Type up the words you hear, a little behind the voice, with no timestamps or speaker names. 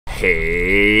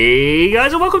Hey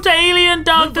guys, and welcome to Alien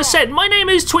Dark Descent. My name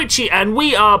is Twitchi and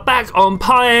we are back on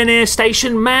Pioneer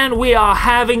Station. Man, we are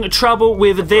having trouble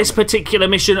with this particular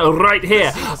mission right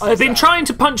here. I've been trying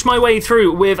to punch my way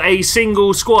through with a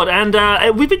single squad and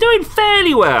we've been doing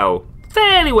fairly well.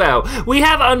 We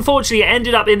have unfortunately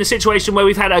ended up in a situation where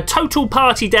we've had a total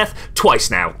party death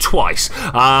twice now.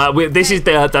 This is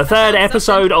the third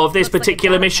episode of this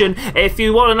particular mission. If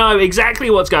you want to know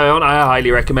exactly what's going on, I highly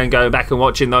recommend going back and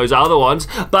watching those other ones.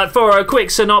 But for a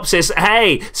quick synopsis,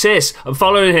 hey, sis, I'm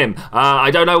following him.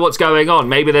 I don't know what's going on.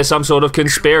 Maybe there's some sort of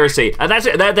conspiracy. And that's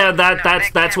it.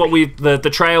 That's what the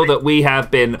trail that we have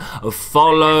been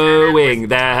following.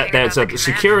 There's a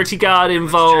security guard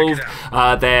involved.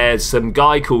 There's some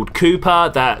guy called Cooper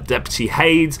that Deputy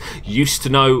Hayes used to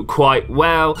know quite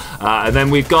well, and then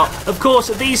we've got, of course,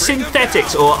 these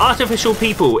synthetics or artificial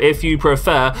people, if you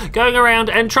prefer, going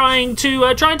around and trying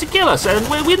to kill us, and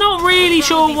we're not really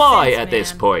sure why at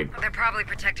this point. They're probably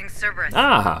protecting Cerberus.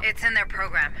 It's in their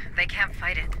program. They can't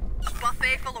fight it. A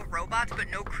buffet full of robots,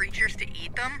 but no creatures to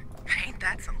eat them? Ain't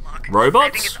that some luck? Robots? I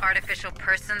think it's artificial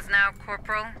persons now,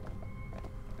 Corporal.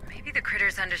 Maybe the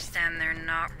critters understand they're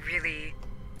not really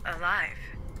alive.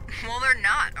 Well, they're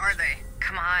not, are they?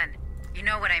 Come on, you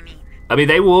know what I mean. I mean,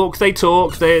 they walk, they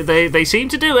talk, they seem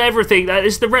to do everything.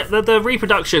 It's the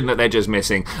reproduction that they're just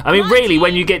missing. I mean, really,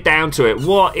 when you get down to it,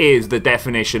 what is the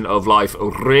definition of life,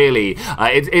 really?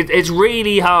 It's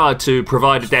really hard to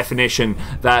provide a definition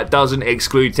that doesn't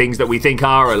exclude things that we think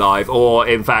are alive, or,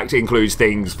 in fact, includes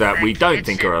things that we don't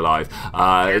think are alive.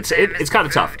 It's kind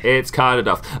of tough. It's kind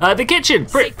of tough. The kitchen,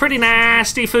 pretty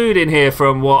nasty food in here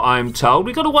from what I'm told.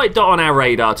 We've got a white dot on our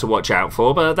radar to watch out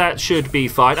for, but that should be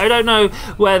fine. I don't know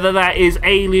whether that is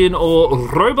alien or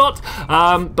robot,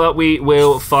 but we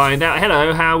will find out.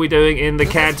 Hello, how are we doing in the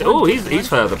canteen? Oh, he's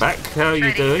further back. How are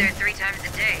you doing? 3 times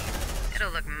a day.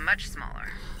 It'll look much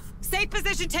smaller. Safe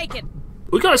position taken.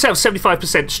 We've got ourselves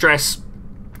 75% stress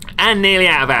and nearly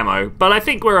out of ammo, but I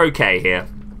think we're okay here.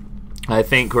 I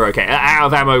think we're okay. Out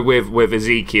of ammo with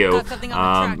Ezekiel.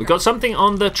 We've got something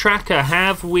on the tracker.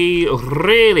 Have we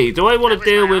really? Do I want to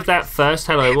deal with that first?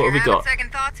 Hello, what have we got?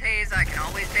 Second thoughts, Hayes, I can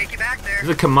always take you back there. There's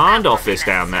a command office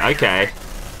down there. Okay.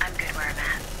 I'm good where I'm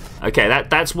at. Okay,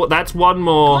 that's one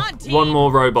more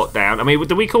robot down. I mean,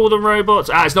 do we call them robots?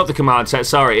 It's not the command set.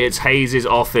 Sorry, it's Hayes'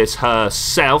 office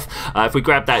herself. If we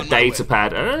grab that data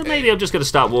pad, maybe I'm just going to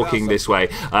start walking this way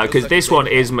because this one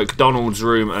is McDonald's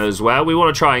room as well. We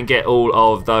want to try and get all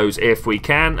of those if we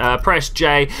can. Press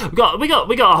J. We got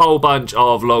a whole bunch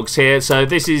of logs here. So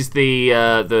this is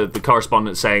the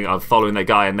correspondent saying I'm following the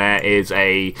guy, and there is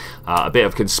a bit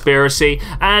of conspiracy.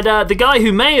 And the guy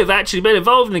who may have actually been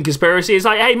involved in the conspiracy is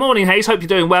like, hey, morning, Hayes, hope you're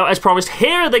doing well. As promised,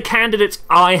 here are the candidates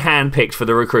I handpicked for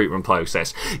the recruitment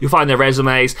process. You'll find their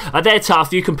resumes. They're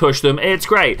tough. You can push them. It's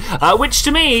great. Which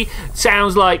to me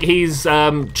sounds like he's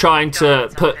trying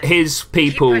to put his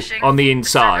people on the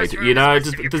inside. You know,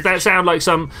 does that sound like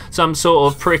some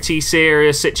sort of pretty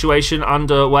serious situation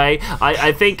underway?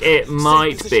 I think it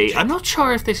might be. I'm not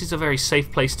sure if this is a very safe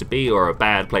place to be or a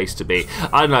bad place to be.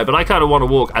 I don't know, but I kind of want to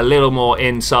walk a little more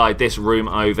inside this room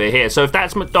over here. So if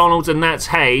that's McDonald's and that's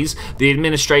Hayes, the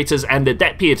administrators and the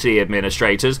deputy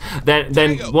administrators,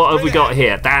 then what have we got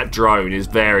here? That drone is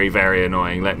very, very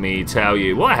annoying, let me tell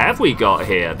you. What have we got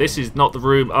here? This is not the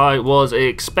room I was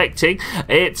expecting.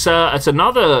 It's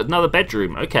another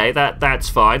bedroom. Okay, that's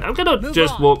fine. I'm gonna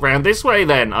just walk around this way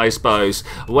then, I suppose.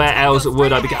 Where else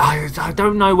would I be? I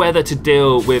don't know whether to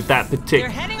deal with that particular.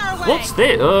 What's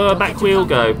this? Back wheel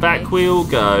go. Back wheel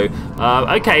go.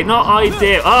 Okay, not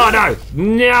ideal. Oh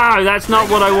no, that's not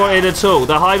what I wanted at all.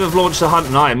 The hive have launched a hunt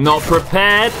and I am not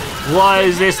prepared. Why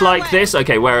is this like this?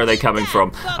 Okay, where are they coming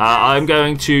from? I'm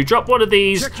going to drop one of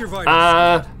these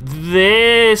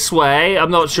this way.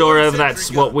 I'm not sure if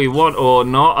that's what we want or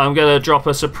not. I'm going to drop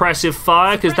a suppressive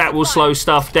fire because that will slow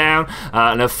stuff down,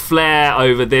 and a flare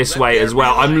over this way as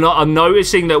well. I'm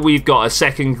noticing that we've got a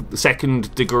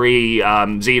second degree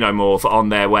Xenomorph on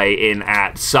their way in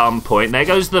at some point. There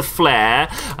goes the flare.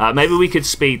 Maybe we could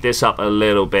speed this up a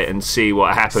little bit and see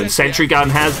what happens. Sentry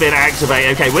gun has been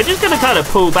activated. Okay, we're just going to kind of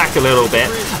pull back a little bit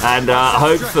and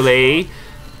hopefully...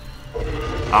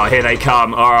 Oh, here they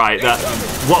come. All right.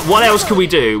 What else can we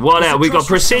do? What else? We've got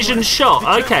precision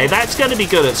shot. Okay, that's going to be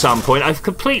good at some point. I've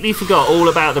completely forgot all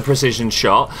about the precision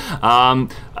shot.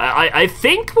 I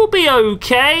think we'll be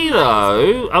okay,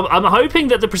 though. I'm hoping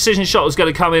that the precision shot is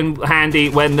going to come in handy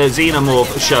when the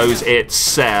Xenomorph shows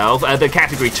itself. The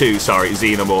Category 2, sorry,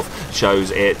 Xenomorph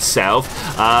shows itself.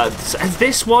 Has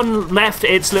this one left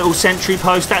its little sentry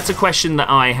post? That's a question that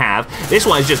I have. This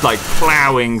one is just like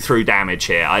plowing through damage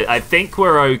here. I think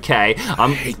we're okay.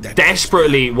 I'm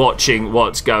desperately watching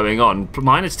what's going on.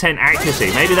 -10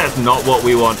 accuracy. Maybe that's not what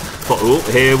we want. But, oh,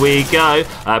 here we go.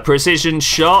 Precision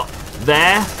shot.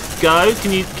 There, go.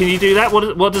 Can you do that?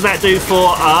 What does that do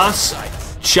for us?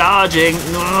 Charging.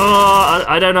 Oh,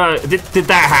 I don't know. Did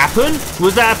that happen?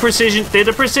 Was that a precision? Did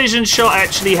a precision shot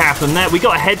actually happen there? We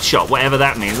got a headshot, whatever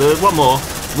that means. One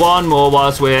more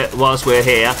whilst we're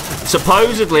here.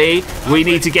 Supposedly, we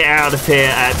need to get out of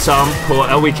here at some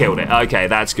point. Oh, we killed it. Okay,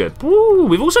 that's good. Woo,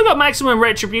 we've also got maximum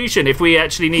retribution if we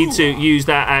actually need to use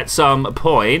that at some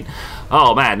point.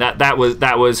 Oh man, that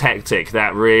was hectic.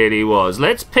 That really was.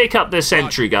 Let's pick up the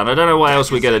sentry gun. I don't know what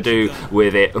else we're gonna do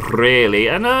with it, really.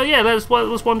 And yeah, let's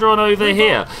wander on over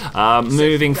here.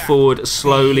 Moving forward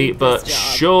slowly but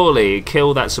surely.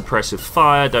 Kill that suppressive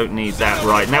fire. Don't need that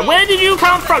right now. Where did you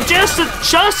come from? Just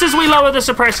as we lower the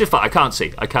suppressive fire. I can't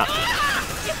see. I can't.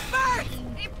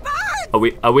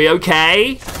 Are we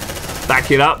okay?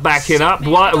 Back it up, back it up.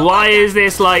 Why is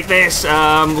this like this?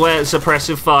 Where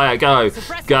suppressive fire? Go.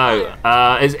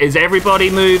 Is everybody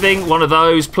moving? One of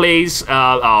those, please.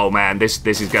 Oh man, this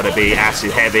is gonna be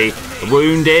acid heavy.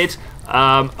 Wounded.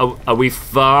 Are we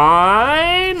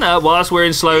fine? Whilst we're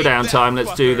in slowdown time,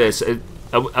 let's do this.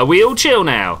 Are we all chill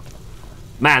now?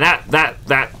 Man,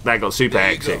 that got super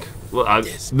hectic. Well, I'm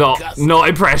not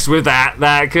impressed with that.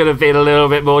 That could have been a little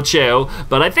bit more chill,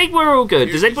 but I think we're all good.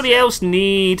 Does anybody else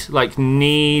need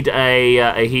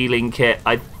a healing kit?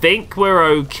 I think we're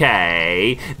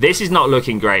okay. This is not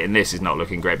looking great, and this is not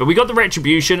looking great. But we got the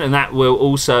retribution, and that will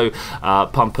also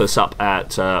pump us up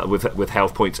at with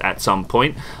health points at some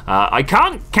point. I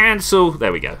can't cancel.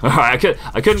 There we go. All right,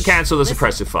 I couldn't cancel the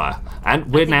suppressive fire,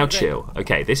 and we're now chill.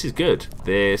 Okay, this is good.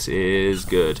 This is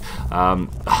good.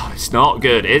 Oh, it's not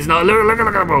good. It's not. Look.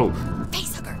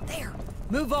 Facehugger, there.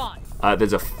 Move on.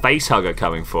 There's a facehugger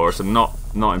coming for us. I'm not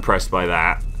impressed by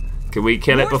that. Can we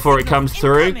kill it before it comes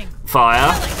through?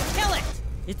 Fire. Kill it.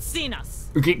 It's seen us.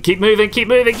 Keep moving.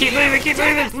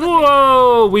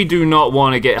 Whoa! We do not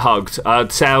want to get hugged. I'll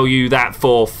tell you that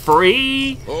for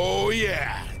free. Oh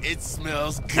yeah. It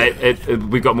smells good.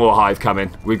 We've got more hive coming.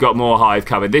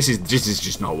 This is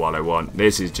just not what I want.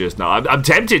 This is just not. I'm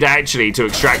tempted actually to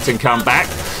extract and come back.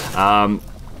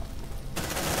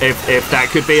 If that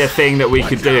could be a thing that we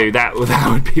could do, that would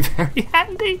be very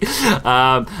handy.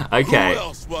 Okay. Who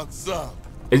else wants some?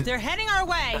 They're heading our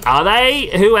way. Are they?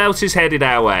 Who else is headed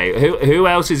our way? Who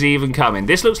else is even coming?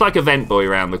 This looks like a vent boy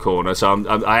around the corner, so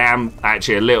I am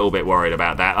actually a little bit worried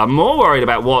about that. I'm more worried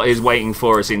about what is waiting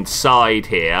for us inside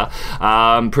here.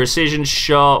 Precision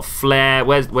shot, flare.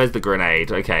 Where's the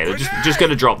grenade? Okay, they're just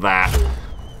gonna drop that.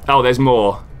 Oh, there's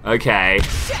more. Okay.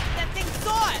 Shit, that thing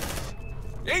saw us.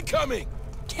 Incoming.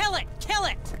 Kill it.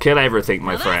 Kill everything,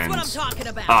 my Now friends. that's what I'm talking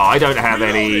about. Oh, I don't have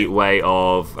any way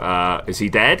of... is he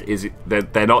dead?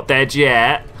 They're not dead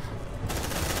yet.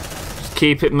 Just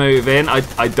keep it moving.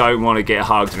 I don't want to get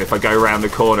hugged, and if I go around the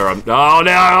corner, I'm... Oh,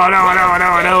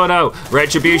 no.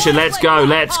 Retribution, let's go.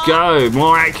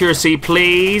 More accuracy,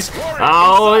 please.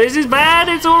 Oh, this is bad.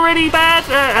 It's already bad.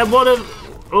 And what a...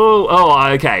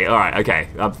 Oh, okay, all right, okay.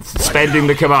 I'm spending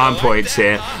the command points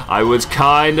here. I was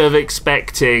kind of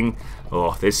expecting...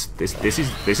 Oh, this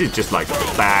is just like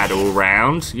bad all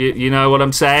round. You know what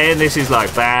I'm saying? This is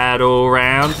like bad all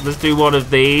round. Let's do one of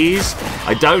these.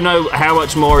 I don't know how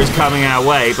much more is coming our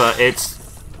way, but it's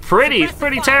pretty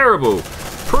terrible.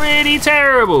 Pretty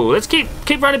terrible. Let's keep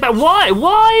running back.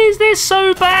 Why is this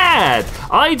so bad?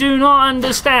 I do not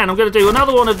understand. I'm going to do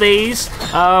another one of these.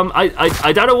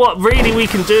 I don't know what really we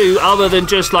can do other than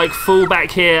just like fall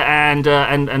back here and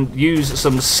use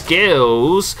some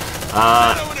skills.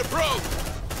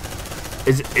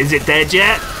 Is it dead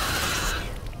yet?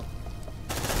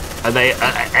 Are they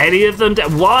any of them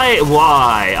dead? Why?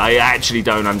 I actually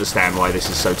don't understand why this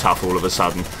is so tough all of a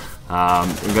sudden. I'm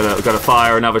gonna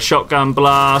fire another shotgun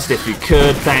blast if you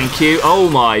could, thank you. Oh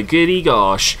my goody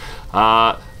gosh.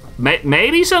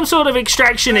 Maybe some sort of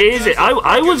extraction is it.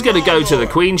 I was gonna go to the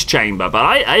Queen's Chamber, but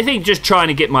I think just trying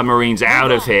to get my Marines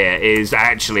out of here is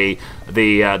actually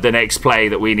the next play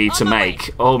that we need to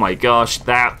make. Oh my gosh,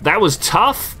 that was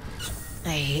tough.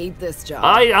 I hate this job.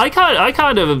 I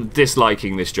kind of am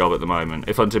disliking this job at the moment,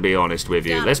 if I'm to be honest with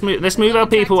you. Let's move our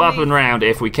people up and round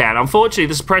if we can. Unfortunately,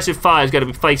 the suppressive fire is going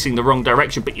to be facing the wrong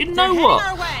direction, but you know what?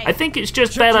 I think it's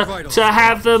just better to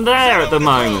have them there at the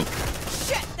moment.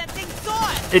 Shit, that thing saw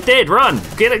us. It did. Run.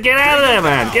 Get out of there,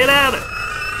 man. Get out.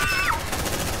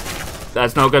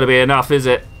 That's not going to be enough, is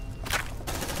it?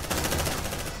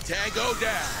 Tango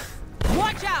down.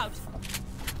 Watch out!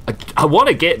 I want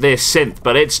to get this synth,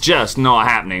 but it's just not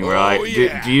happening, right? Oh,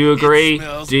 yeah. Do you agree?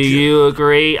 It Do you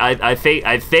agree? I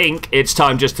think it's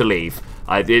time just to leave.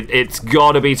 It's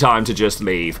got to be time to just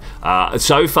leave.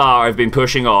 So far, I've been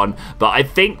pushing on, but I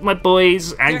think my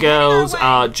boys and girls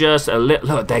are just a little...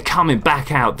 Look, they're coming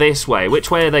back out this way.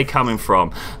 Which way are they coming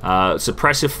from?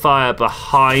 Suppressive fire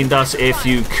behind us, if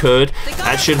you could.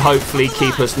 That should hopefully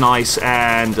keep us nice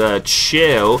and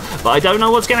chill. But I don't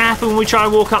know what's going to happen when we try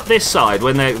and walk up this side,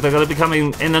 when they're going to be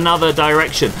coming in another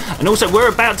direction. And also, we're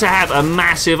about to have a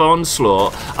massive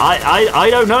onslaught. I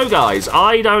don't know, guys.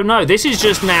 I don't know. This is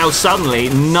just now suddenly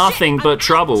nothing but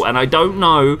trouble, and I don't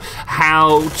know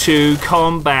how to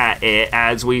combat it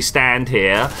as we stand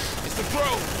here.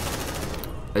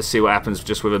 Let's see what happens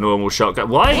just with a normal shotgun.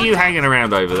 Why are you hanging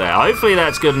around over there? Hopefully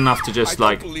that's good enough to just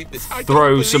like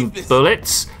throw some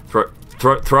bullets.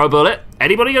 Throw a bullet.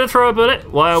 Anybody gonna throw a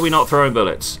bullet? Why are we not throwing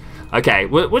bullets? Okay,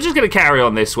 we're just gonna carry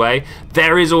on this way.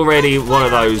 There is already one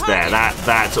of those there.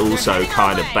 That's also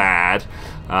kind of bad.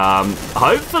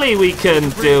 Hopefully we can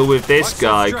deal with this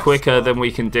guy quicker than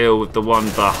we can deal with the one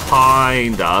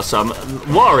behind us. I'm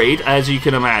worried, as you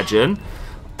can imagine.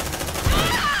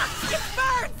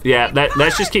 Yeah,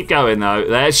 let's just keep going, though.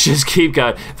 Let's just keep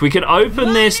going. If we can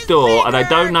open this door, and I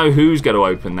don't know who's going to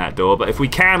open that door, but if we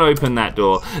can open that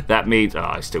door, that means... Oh,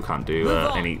 I still can't do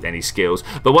any skills.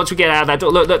 But once we get out of that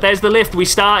door... Look, there's the lift we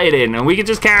started in, and we can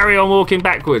just carry on walking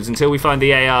backwards until we find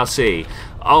the ARC.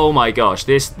 Oh my gosh,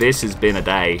 this has been a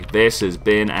day. This has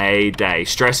been a day.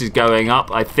 Stress is going up.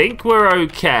 I think we're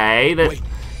okay.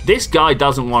 This guy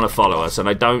doesn't want to follow us, and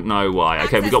I don't know why.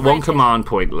 Okay, we've got one command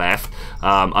point left.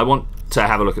 I want to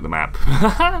have a look at the map.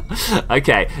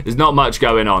 Okay, there's not much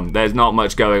going on. There's not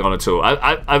much going on at all.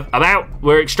 I'm out.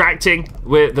 We're extracting.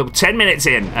 We're 10 minutes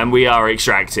in, and we are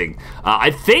extracting. I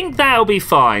think that'll be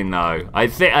fine, though. I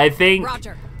think.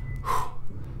 Roger.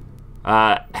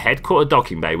 Headquarter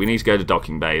docking bay. We need to go to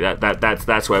docking bay.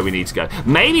 That's where we need to go.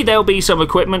 Maybe there'll be some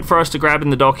equipment for us to grab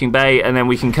in the docking bay, and then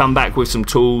we can come back with some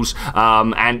tools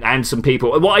and some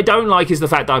people. What I don't like is the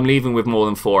fact that I'm leaving with more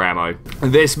than 4 ammo.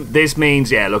 This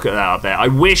means, yeah, look at that up there. I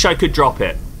wish I could drop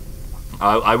it.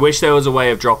 I wish there was a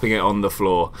way of dropping it on the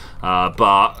floor,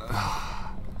 but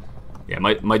yeah,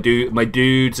 my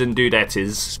dudes and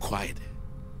dudettes. Quiet.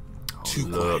 Oh,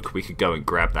 look, we could go and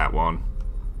grab that one.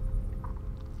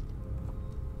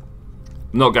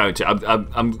 I'm not going to.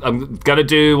 I'm gonna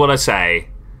do what I say.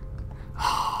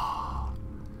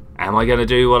 Am I gonna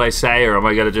do what I say, or am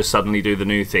I gonna just suddenly do the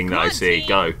new thing that I see?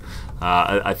 Go.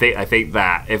 I think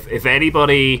that if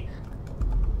anybody.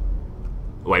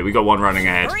 Wait, we got one running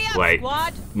ahead. Wait.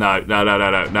 No.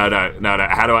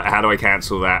 How do I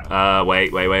cancel that?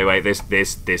 Wait.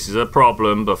 This is a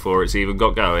problem before it's even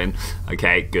got going.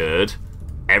 Okay, good.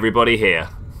 Everybody here.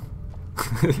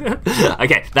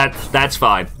 Okay, that's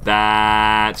fine.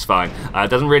 That's fine. It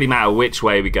doesn't really matter which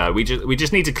way we go. We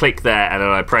just need to click there, and then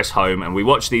I press home, and we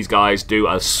watch these guys do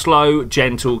a slow,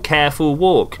 gentle, careful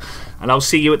walk. And I'll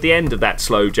see you at the end of that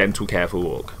slow, gentle, careful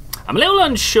walk. I'm a little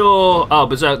unsure. Oh,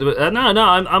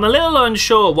 I'm a little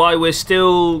unsure why we're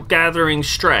still gathering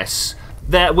stress.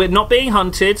 That we're not being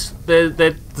hunted.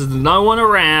 There's no one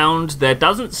around. There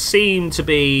doesn't seem to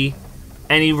be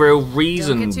any real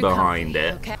reason behind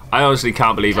it. Okay. I honestly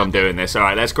can't believe I'm doing this. All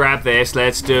right, let's grab this.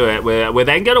 Let's do it. We're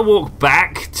then going to walk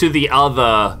back to the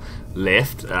other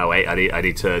lift. Oh wait, I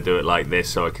need to do it like this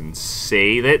so I can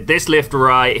see this lift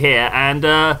right here. And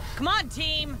come on,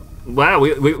 team. Well,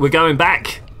 we're going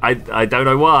back. I don't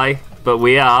know why, but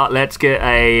we are. Let's get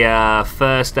a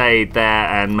first aid there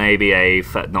and maybe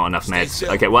not enough meds.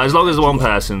 Okay, well, as long as one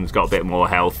person's got a bit more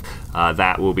health,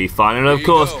 that will be fine. And of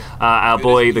course, our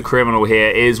boy, the criminal here,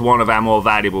 is one of our more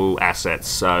valuable assets,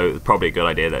 so probably a good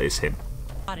idea that it's him.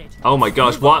 Oh my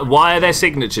gosh, why are there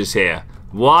signatures here?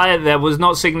 Why there was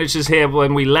not signatures here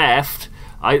when we left?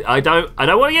 I don't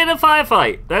want to get in a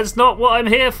firefight. That's not what I'm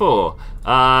here for.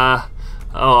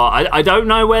 I don't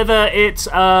know whether it's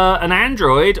an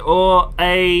android or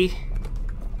a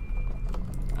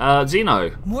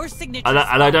Xeno. More signatures. And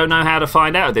I don't know how to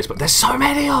find out of this, but there's so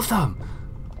many of them.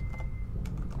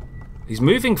 He's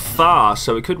moving fast,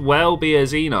 so it could well be a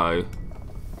Xeno.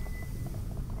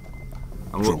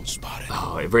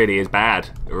 Oh, it really is bad.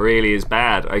 It really is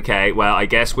bad. Okay, well, I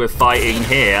guess we're fighting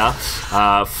here.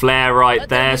 Flare right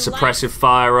there, suppressive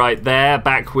fire right there.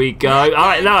 Back we go. All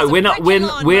right, no,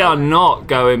 we are not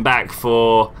going back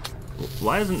for.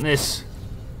 Why isn't this?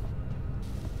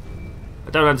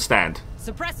 I don't understand.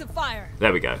 Suppressive fire.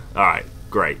 There we go. All right.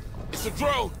 Great. It's a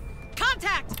drone.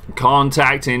 Contact!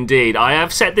 Contact indeed. I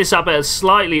have set this up at a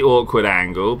slightly awkward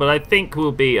angle, but I think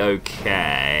we'll be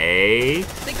okay.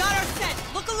 They got our scent.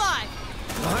 Look alive.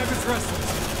 The hive is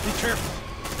restless. Be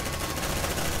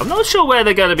careful. I'm not sure where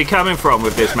they're going to be coming from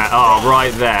with this map. Oh,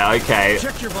 right there. Okay.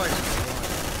 Check your vitals.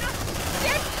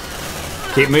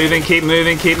 Keep moving, keep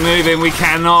moving, keep moving. We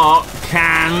cannot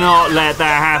let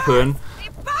that happen.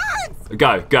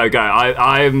 Go, go, go.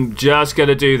 I'm just going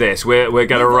to do this. We're going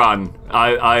to run.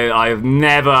 I've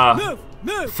never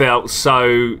felt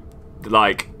so,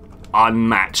 like,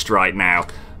 unmatched right now.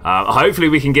 Hopefully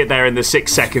we can get there in the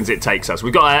 6 seconds it takes us.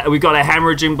 We've got a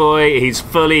hemorrhaging boy. He's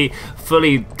fully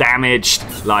damaged.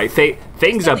 Like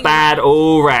things are bad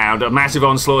all round. A massive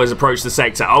onslaught has approached the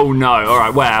sector. Oh no! All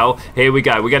right, well here we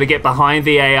go. We're going to get behind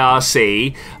the ARC.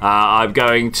 I'm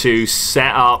going to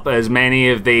set up as many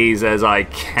of these as I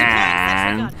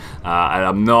can. And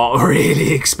I'm not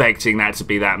really expecting that to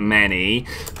be that many.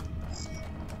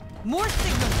 More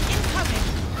signals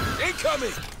incoming.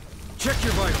 Incoming. Check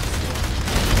your vitals.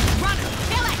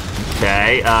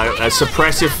 Okay, a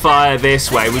suppressive fire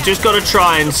this way. We've just got to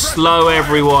try and slow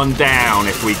everyone down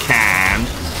if we can.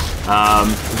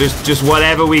 Just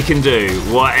whatever we can do.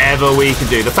 Whatever we can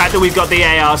do. The fact that we've got the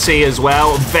ARC as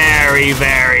well, very,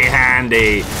 very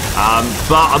handy.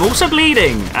 But I'm also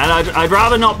bleeding, and I'd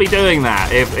rather not be doing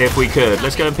that if we could.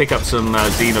 Let's go and pick up some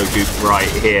Xenogoop right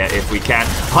here if we can.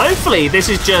 Hopefully this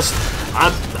is just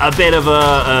a bit of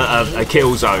a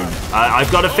kill zone.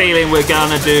 I've got a feeling we're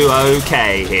gonna do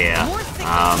okay here.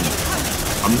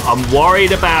 I'm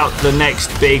worried about the next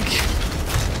big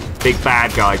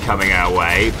bad guy coming our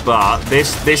way, but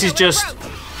this is just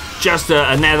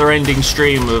a never-ending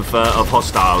stream of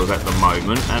hostiles at the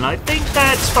moment, and I think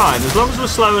that's fine as long as we're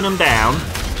slowing them down.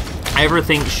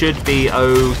 Everything should be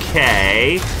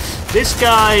okay. This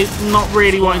guy not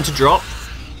really wanting to drop.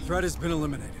 Threat has been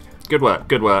eliminated. Good work.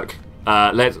 Good work.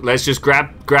 Let's just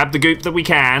grab the goop that we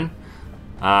can.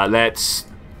 Let's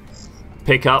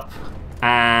pick up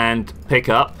and pick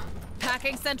up.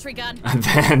 Packing sentry gun.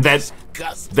 And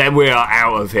then we are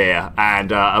out of here,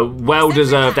 and a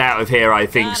well-deserved out of here, I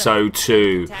think so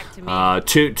too.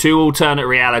 Two alternate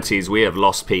realities. We have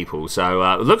lost people.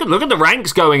 So look at the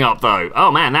ranks going up though.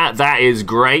 Oh man, that is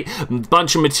great.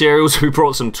 Bunch of materials. We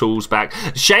brought some tools back.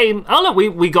 Shame. Oh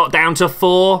look, we got down to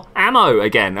 4 ammo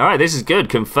again. All right, this is good.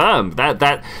 Confirmed.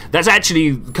 That's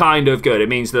actually kind of good. It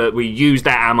means that we used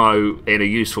that ammo in a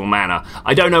useful manner.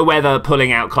 I don't know whether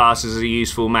pulling out classes is a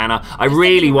useful manner. I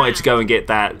really wanted to go and get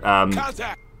that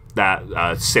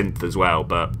synth as well,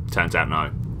 but turns out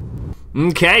no.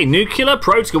 Okay, nuclear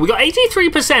protocol. We got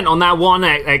 83% on that one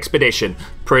expedition.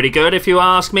 Pretty good, if you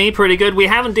ask me. Pretty good. We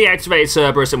haven't deactivated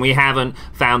Cerberus, and we haven't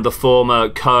found the former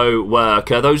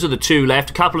co-worker. Those are the 2 left.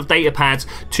 A couple of data pads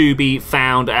to be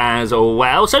found as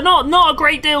well. So not a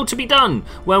great deal to be done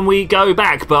when we go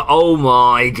back. But oh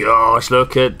my gosh,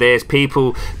 look at this.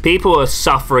 People are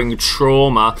suffering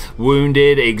trauma,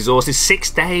 wounded, exhausted.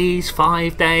 6 days,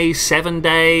 5 days, 7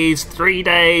 days, 3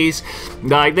 days.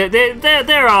 Like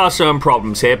there are some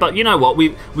problems here. But you know what?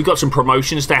 We've got some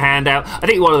promotions to hand out. I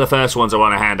think one of the first ones I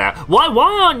want to hand out. Why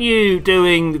aren't you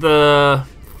doing the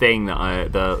thing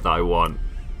that I want?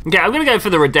 Okay, I'm going to go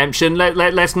for the redemption.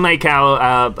 Let's make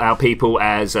our people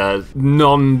as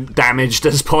non-damaged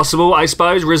as possible, I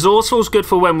suppose. Resourceful's good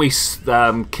for when we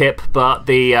kip, but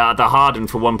the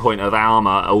hardened for 1 point of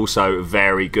armor also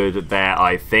very good there,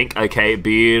 I think. Okay,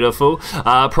 beautiful.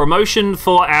 Promotion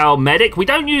for our medic. We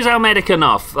don't use our medic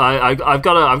enough. I've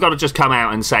got to just come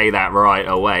out and say that right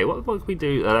away. What can we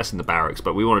do? That's in the barracks,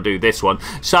 but we want to do this one.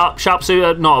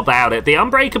 Sharpshooter, not about it. The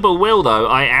unbreakable will, though,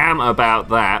 I am about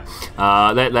that.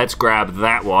 Let's grab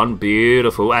that one.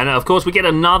 Beautiful. And of course we get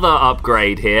another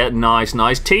upgrade here.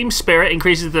 Nice. Team Spirit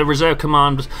increases the reserve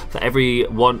command for every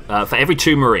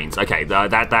 2 Marines. Okay,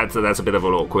 that's a bit of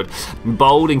an awkward.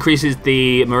 Bold increases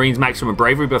the Marines' maximum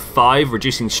bravery by 5,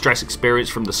 reducing stress experience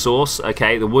from the source.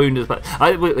 Okay, the wound is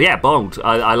yeah, bold.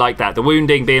 I like that. The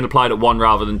wounding being applied at 1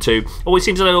 rather than 2 always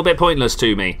seems a little bit pointless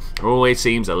to me. Always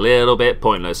seems a little bit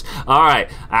pointless. All right,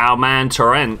 our man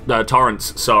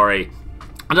Torrance, sorry.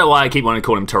 I don't know why I keep wanting to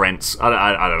call him Torrents.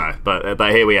 I don't know,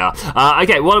 but here we are.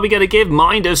 Okay, what are we going to give?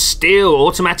 Mind of Steel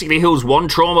automatically heals 1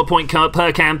 trauma point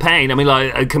per campaign. I mean,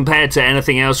 like compared to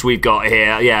anything else we've got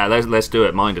here, yeah, let's do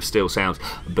it. Mind of Steel sounds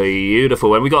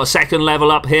beautiful. And we got a 2nd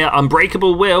level up here.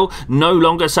 Unbreakable Will, no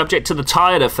longer subject to the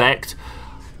tired effect.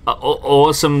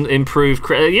 Or some improved.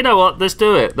 You know what? Let's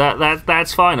do it.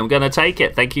 That's fine. I'm going to take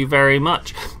it. Thank you very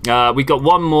much. We've got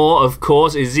one more, of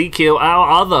course, Ezekiel,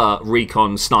 our other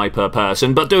recon sniper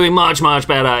person, but doing much, much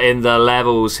better in the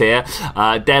levels here.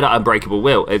 Dead Unbreakable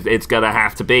Will. It's going to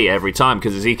have to be every time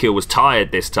because Ezekiel was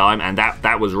tired this time, and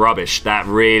that was rubbish. That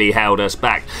really held us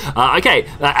back. Okay,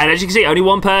 and as you can see, only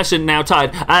one person now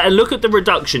tired. And look at the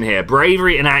reduction here.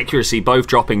 Bravery and accuracy both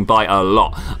dropping by a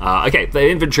lot. Okay, the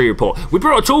inventory report. We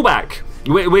brought a tool back.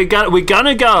 We're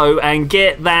gonna go and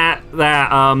get that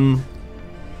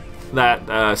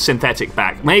synthetic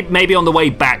back. Maybe on the way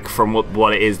back from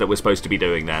what it is that we're supposed to be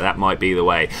doing there. That might be the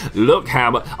way. Look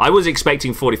how much. I was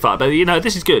expecting 45, but you know,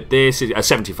 this is good. This is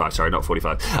 75, sorry, not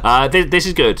 45. This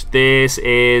is good. This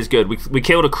is good. We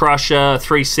killed a crusher,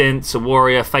 3 synths, a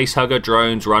warrior, facehugger,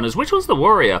 drones, runners. Which was the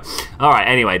warrior? Alright,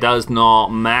 anyway, does not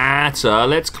matter.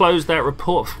 Let's close that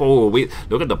report. Oh,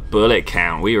 look at the bullet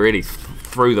count. We really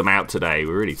threw them out today.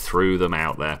 We really threw them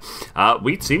out there.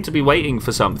 We seem to be waiting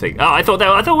for something. Oh, I thought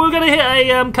we were going to hit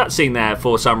a cutscene there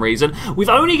for some reason. We've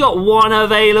only got one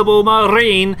available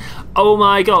Marine. Oh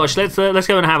my gosh, let's go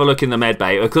and have a look in the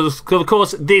medbay because of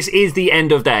course this is the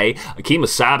end of day.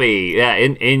 Kimasabi, yeah,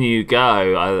 in you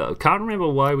go. I can't remember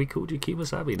why we called you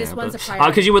Kimasabi now. This one's a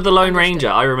priority. Because you were the Lone Ranger.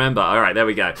 I remember. All right, there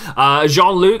we go.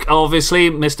 Jean-Luc, obviously,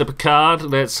 Mr. Picard.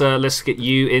 Let's get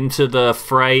you into the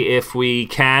fray if we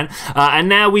can. And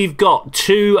now we've got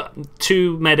two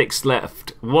medics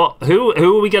left. Who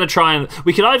are we going to try and?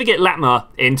 We could either get Latma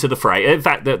into the fray. In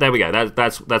fact, there we go.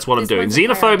 That's what I'm doing.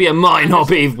 Xenophobia might not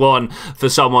be one for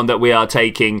someone that we are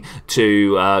taking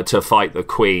to fight the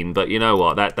Queen, but you know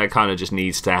what? That kind of just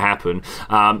needs to happen.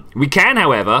 We can,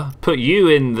 however, put you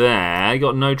in there. You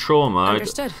got no trauma.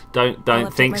 Understood.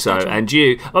 Don't think so. And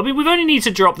you. I mean, we've only need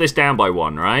to drop this down by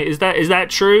 1, right? Is that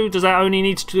true? Does that only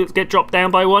need to get dropped down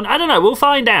by 1? I don't know. We'll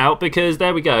find out because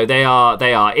there we go. They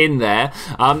are in there.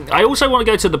 I also want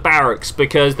to go to the barracks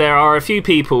because there are a few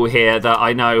people here that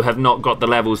I know have not got the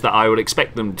levels that I would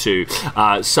expect them to,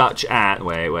 such as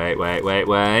wait.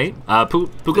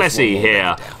 Puglesi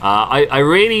here. I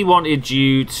really wanted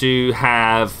you to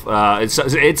have.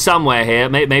 It's somewhere here.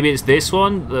 Maybe it's this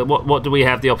one. What do we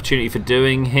have the opportunity for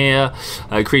doing here?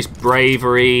 Increased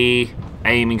bravery.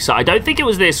 Aiming. So I don't think it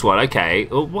was this one. Okay.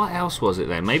 Well, what else was it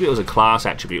then? Maybe it was a class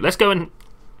attribute. Let's go and.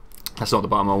 That's not the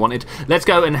bottom I wanted. Let's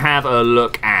go and have a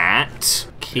look at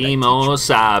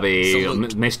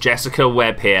Kimosabi, Miss Jessica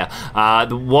Webb here.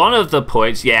 One of the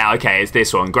points, yeah, okay, it's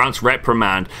this one. Grants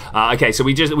reprimand. Okay, so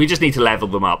we just need to level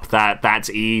them up. That's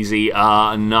easy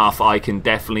enough. I can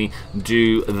definitely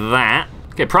do that.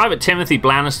 Okay, Private Timothy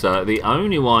Bannister, the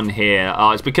only one here.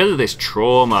 It's because of this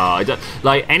trauma.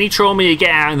 Like any trauma you get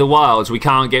out in the wilds, we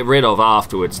can't get rid of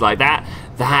afterwards. Like that's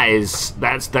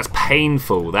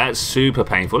painful. That's super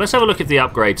painful. Let's have a look if the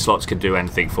upgrade slots can do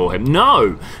anything for him.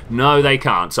 No, they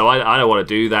can't. So I don't want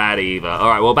to do that either. All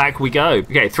right, well, back we go.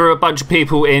 Okay, threw a bunch of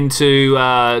people into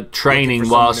training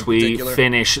whilst we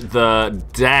finish the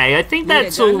day. I think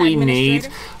that's all we need.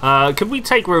 Could we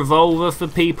take revolver for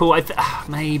people?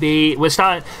 Maybe we're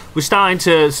starting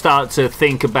to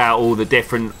think about all the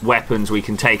different weapons we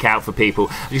can take out for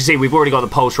people. As you can see, we've already got the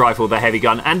pulse rifle, the heavy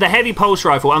gun, and the heavy pulse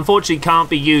rifle unfortunately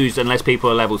can't be used unless people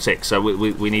are level 6. So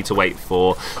we need to wait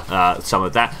for some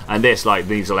of that. And this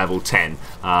needs a level 10.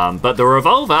 But the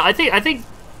revolver, I think.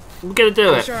 We're gonna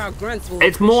do it.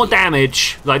 It's more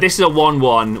damage. Like this is a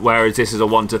 1-1, whereas this is a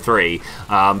 1-3.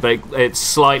 But it's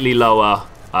slightly lower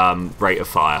rate of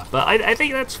fire, but I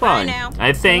think that's fine.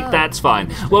 I think that's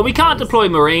fine. Well, we can't deploy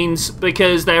Marines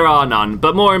because there are none,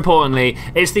 but more importantly,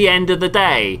 it's the end of the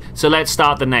day, so let's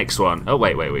start the next one. Oh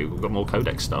wait, we've got more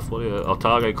Codex stuff. What is it?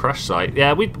 Otago crush site?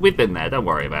 Yeah, we've been there. Don't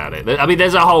worry about it. I mean,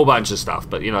 there's a whole bunch of stuff,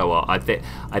 but you know what?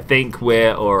 I think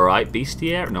we're all right.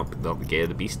 Bestiary? Not the gear,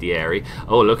 the Bestiary.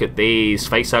 Oh, look at these.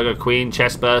 Facehugger, Queen,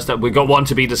 Chestburster. We've got one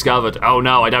to be discovered. Oh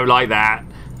no, I don't like that.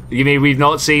 You mean we've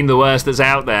not seen the worst that's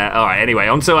out there? All right, anyway,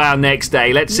 on to our next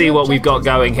day. Let's see what we've got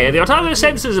going here. The Otago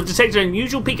sensors have detected an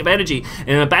unusual peak of energy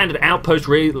in an abandoned outpost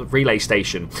relay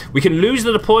station. We can lose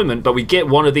the deployment, but we get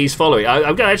one of these following.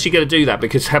 I'm actually going to do that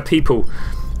because our people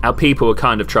are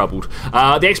kind of troubled.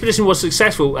 The expedition was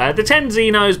successful. The 10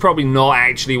 Xeno is probably not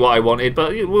actually what I wanted,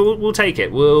 but we'll take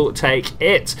it. We'll take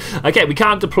it. Okay, we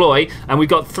can't deploy, and we've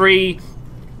got 3...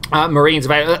 Marines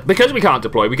available. Because we can't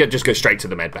deploy, we could just go straight to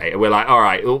the medbay. We're like, all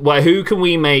right, well, who can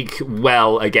we make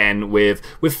well again with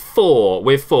 4?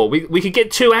 We could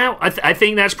get 2 out. I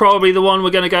think that's probably the one we're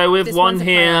going to go with. 1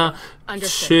 here,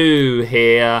 2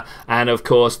 here, and of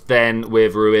course then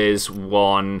with Ruiz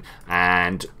 1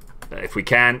 and if we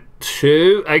can.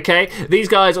 2. Okay, these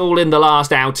guys all in the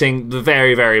last outing,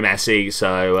 very, very messy,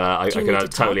 so I can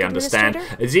totally understand.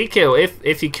 Ezekiel,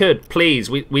 if you could, please,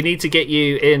 we need to get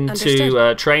you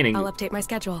into training. I'll update my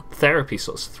schedule. Therapy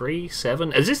slots 3,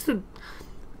 7. Is this the...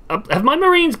 have my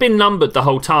Marines been numbered the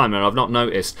whole time and I've not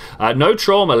noticed? No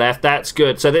trauma left, that's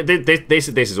good. So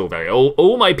this is all very...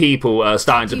 All my people are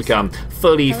starting to become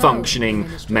fully functioning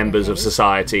members of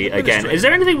society again. Is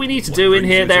there anything we need to do in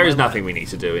here? There is nothing we need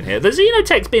to do in here. The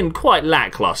Xenotech's been quite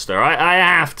lackluster, I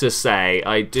have to say.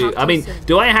 I mean,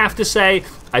 do I have to say?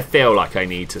 I feel like I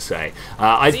need to say.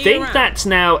 I think that's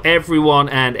now everyone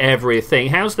and everything.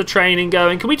 How's the training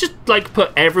going? Can we just, like,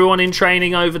 put everyone in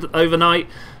training overnight?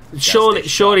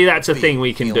 Surely that's a thing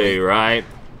we can do, right?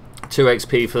 2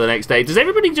 XP for the next day. Does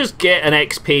everybody just get an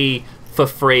XP for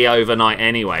free overnight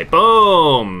anyway?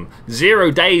 Boom!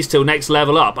 0 days till next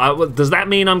level up. Does that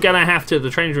mean I'm going to have to... the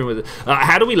training room with...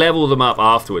 how do we level them up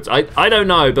afterwards? I don't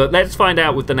know, but let's find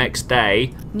out with the next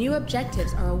day. New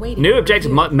objectives are awaiting. New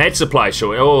objectives, med supply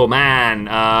short. Oh man.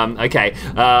 Okay.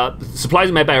 Supplies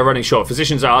and med bay are running short.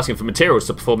 Physicians are asking for materials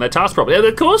to perform their task properly.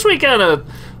 Of course we're gonna.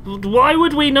 Why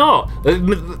would we not?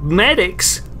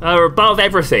 Medics are above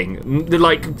everything.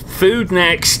 Like food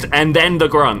next, and then the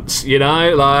grunts. You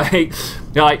know, like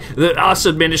us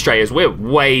administrators, we're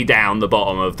way down the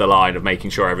bottom of the line of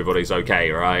making sure everybody's okay,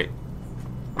 right?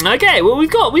 Okay, well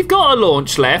we've got a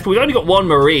launch left. We've only got 1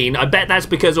 Marine. I bet that's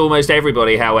because almost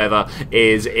everybody, however,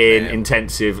 is in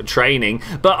intensive training.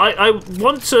 But I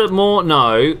want to more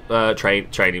know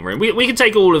training room. We can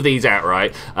take all of these out,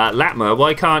 right? Latma,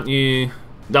 why can't you?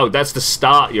 No, that's to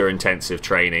start your intensive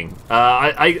training.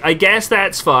 I guess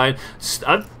that's fine.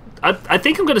 I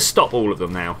think I'm gonna stop all of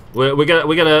them now. We're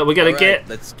gonna get.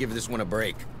 Let's give this one a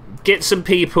break. Get some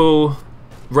people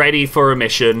ready for a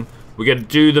mission. We're gonna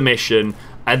do the mission.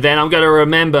 And then I'm going to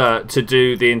remember to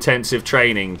do the intensive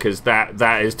training because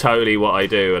that is totally what I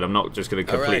do, and I'm not just going to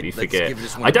completely forget.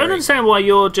 I don't understand why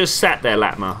you're just sat there,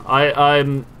 Latma.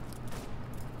 I'm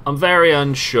very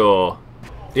unsure.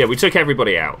 Yeah, we took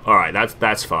everybody out. All right,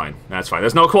 that's fine. That's fine.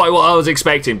 That's not quite what I was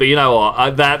expecting, but you know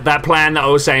what? That plan that I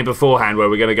was saying beforehand, where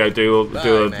we're going to go do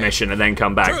a mission and then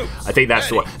come back. I think that's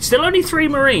the one. Still only 3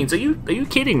 Marines. Are you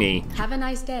kidding me? Have a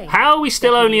nice day. How are we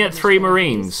still only at 3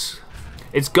 Marines?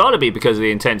 It's got to be because of the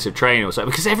intensive training or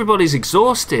something, because everybody's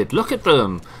exhausted. Look at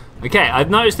them. Okay, I've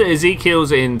noticed that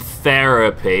Ezekiel's in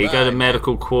therapy. Go to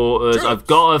medical quarters. I've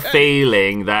got a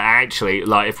feeling that actually,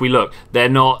 like, if we look, they're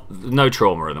no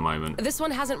trauma at the moment. This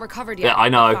one hasn't recovered yet. Yeah,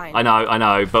 I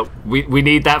know, but we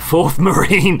need that 4th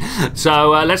Marine.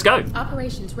 So let's go.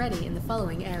 Operations ready in the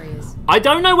following areas. I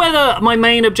don't know whether my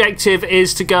main objective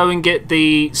is to go and get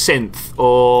the synth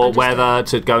or whether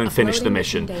to go and finish the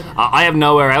mission. I have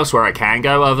nowhere else where I can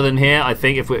go other than here. I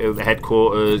think if we're at the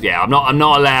headquarters, yeah, I'm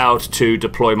not allowed to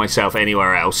deploy myself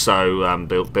anywhere else. So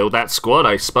build that squad,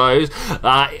 I suppose.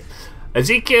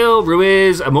 Ezekiel,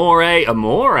 Ruiz,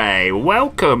 Amore,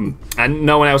 welcome. And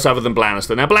no one else other than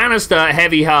Blanister. Now, Blanister,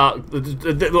 heavy heart.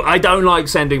 I don't like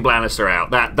sending Blanister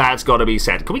out. That's got to be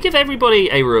said. Can we give everybody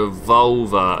a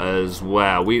revolver as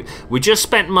well? We just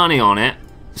spent money on it,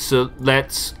 so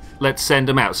let's send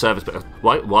them out. Service.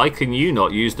 Why can you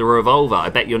not use the revolver? I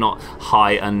bet you're not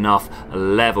high enough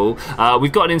level.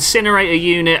 We've got an incinerator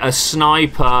unit, a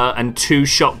sniper, and 2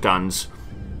 shotguns.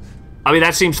 I mean,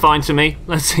 that seems fine to me.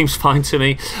 What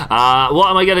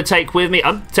am I going to take with me?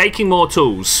 I'm taking more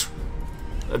tools.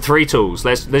 3 tools.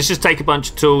 Let's just take a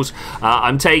bunch of tools.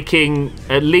 I'm taking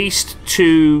at least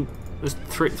 2...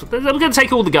 3. I'm going to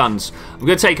take all the guns.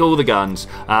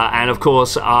 And of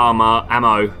course,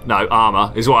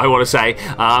 armor is what I want to say.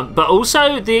 But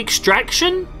also the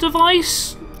extraction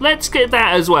device. Let's get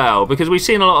that as well, because we've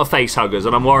seen a lot of face huggers,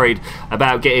 and I'm worried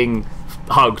about getting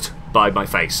hugged by my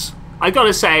face. I've got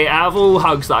to say, out of all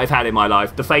hugs that I've had in my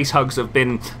life, the face hugs have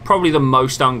been probably the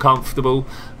most uncomfortable.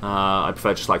 I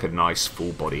prefer just like a nice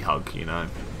full body hug, you know.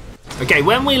 Okay,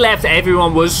 when we left,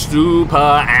 everyone was super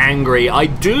angry. I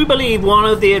do believe one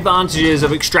of the advantages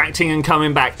of extracting and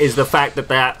coming back is the fact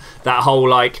that whole,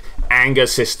 like, anger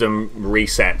system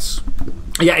resets.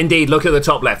 Yeah, indeed, look at the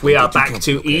top left. We are back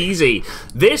to easy.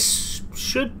 This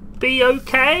should be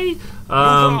okay.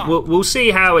 We'll see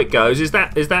how it goes. Is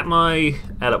that my...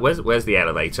 Where's the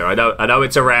elevator? I know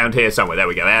it's around here somewhere. There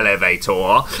we go,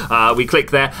 elevator. We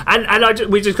click there,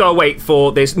 and we just gotta wait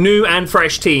for this new and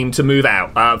fresh team to move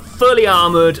out. Fully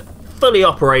armored, fully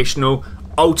operational,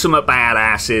 ultimate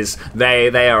badasses.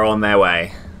 They are on their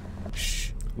way.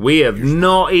 We have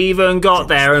not even got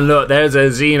there, and look, there's a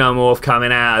Xenomorph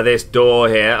coming out of this door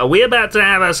here. Are we about to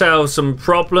have ourselves some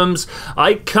problems?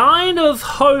 I kind of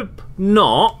hope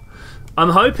not. I'm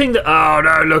hoping that... Oh,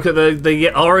 no, look at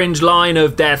the orange line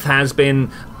of death has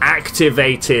been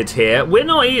activated here. We're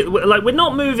not... we're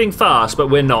not moving fast, but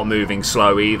we're not moving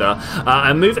slow either.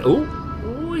 And moving...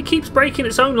 Ooh, it keeps breaking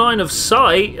its own line of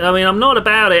sight. I mean, I'm not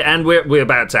about it, and we're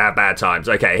about to have bad times.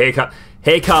 Okay,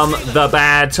 here come the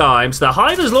bad times. The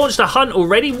Hive has launched a hunt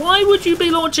already. Why would you be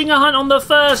launching a hunt on the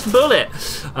first bullet?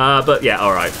 But yeah,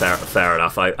 all right, fair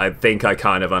enough. I think I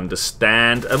kind of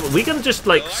understand. We're going to just,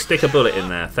 like, stick a bullet in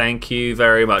there. Thank you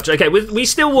very much. Okay, we're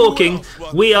still walking.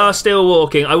 We are still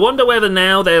walking. I wonder whether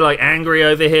now they're, like, angry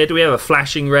over here. Do we have a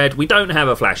flashing red? We don't have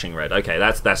a flashing red. Okay,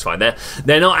 that's fine. They're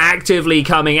not actively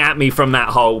coming at me from that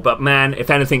hole, but, man,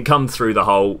 if anything comes through the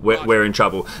hole, we're in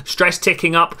trouble. Stress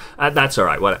ticking up. That's all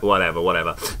right. Whatever.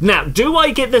 Now, do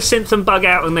I get the synth and bug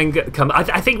out and then come?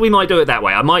 I think we might do it that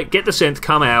way. I might get the synth,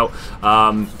 come out.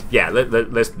 Yeah,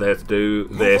 let's do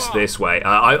this way.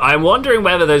 I'm wondering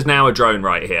whether there's now a drone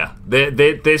right here.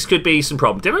 This could be some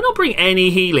problem. Did I not bring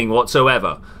any healing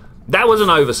whatsoever? That was an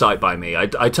oversight by me. I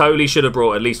totally should have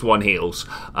brought at least one heals.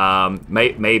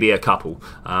 Maybe a couple.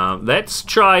 Let's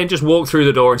try and just walk through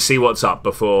the door and see what's up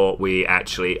before we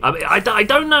actually... I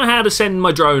don't know how to send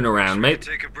my drone around, mate.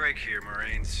 Take a break here,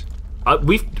 Marines.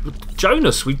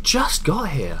 Jonas, we just got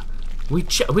here. We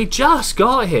just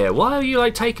got here. Why are you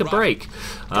like take a break?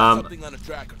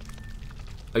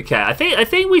 Okay, I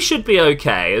think we should be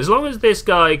okay as long as this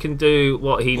guy can do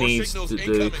what he needs to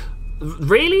do.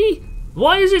 Really?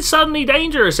 Why is it suddenly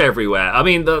dangerous everywhere? I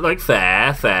mean, like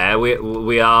fair.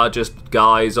 We are just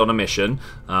guys on a mission.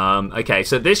 Okay,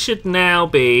 so this should now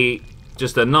be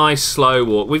just a nice slow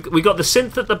walk. We've got the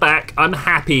synth at the back. I'm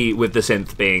happy with the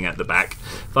synth being at the back.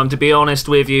 If I'm to be honest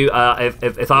with you,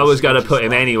 if I was going to put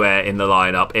him anywhere in the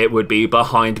lineup, it would be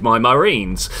behind my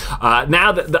Marines.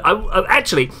 Now that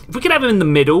actually, if we could have him in the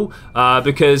middle,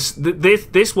 because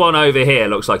this one over here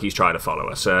looks like he's trying to follow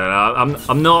us.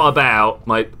 I'm not about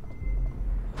my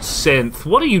synth.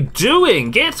 What are you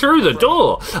doing? Get through the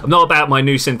door. I'm not about my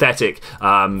new synthetic.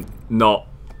 Not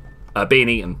being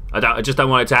eaten. I just don't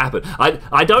want it to happen.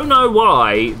 I don't know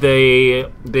why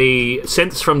the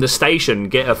synths from the station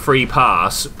get a free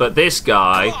pass, but this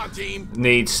guy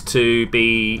needs to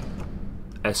be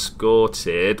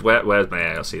escorted. Where's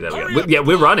my ALC? There we go. Yeah,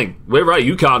 we're running.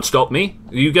 You can't stop me.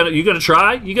 You gonna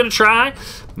try? You gonna try?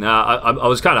 No, I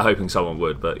was kind of hoping someone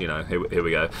would, but you know, here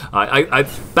we go.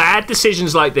 Bad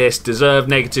decisions like this deserve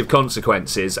negative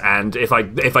consequences, and if I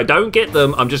don't get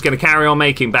them, I'm just going to carry on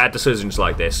making bad decisions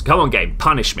like this. Come on, game,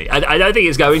 punish me. I don't think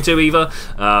it's going to either,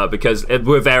 because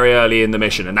we're very early in the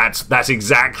mission, and that's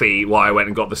exactly why I went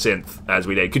and got the synth as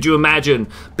we did. Could you imagine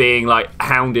being like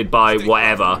hounded by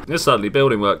whatever? There's suddenly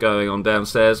building work going on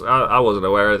downstairs. I wasn't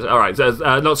aware of it. All right, so,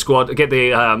 not squad. Get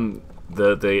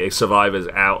the survivors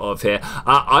out of here.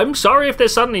 I'm sorry if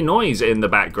there's suddenly noise in the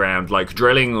background, like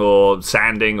drilling or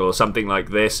sanding or something like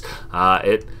this.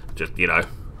 It just, you know,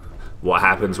 what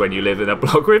happens when you live in a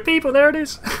block with people. There it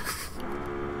is.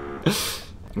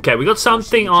 Okay, we got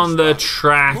something on the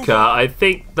tracker. I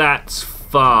think that's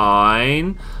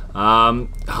fine.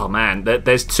 Oh man,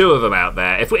 there's two of them out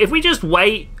there. If we just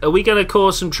wait, are we going to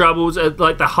cause some troubles?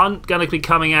 Like the hunt going to be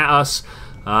coming at us?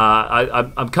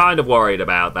 I'm kind of worried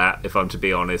about that, if I'm to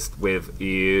be honest with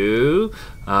you.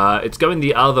 It's going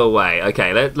the other way.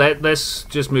 Okay, let's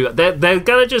just move. They're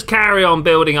going to just carry on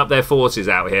building up their forces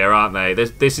out here, aren't they?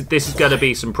 This is going to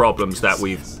be some problems that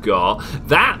we've got.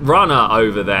 That runner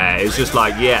over there is just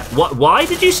like, yeah. Why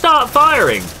did you start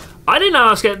firing? I didn't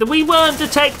ask it. We weren't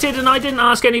detected, and I didn't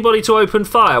ask anybody to open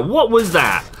fire. What was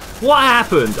that? What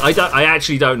happened? I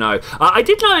actually don't know. I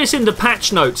did notice in the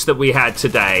patch notes that we had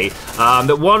today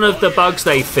that one of the bugs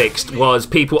they fixed was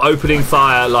people opening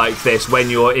fire like this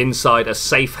when you're inside a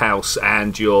safe house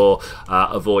and you're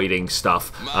avoiding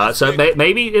stuff. So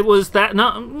maybe it was that.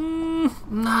 No.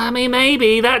 I mean,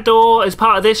 maybe that door is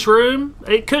part of this room.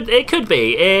 It could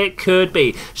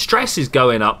be. Stress is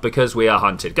going up because we are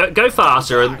hunted. Go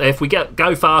faster, and if we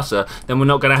go faster, then we're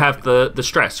not going to have the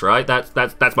stress, right? That's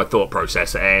my thought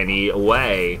process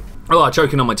anyway. Oh, I'm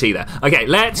choking on my tea there. Okay,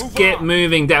 let's get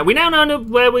moving down. We now know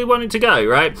where we wanted to go,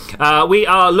 right? We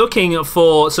are looking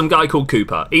for some guy called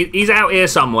Cooper. He's out here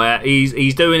somewhere.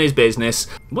 He's doing his business.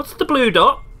 What's the blue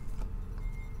dot?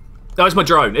 Oh, it's my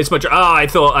drone. It's my drone. Oh, I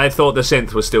thought the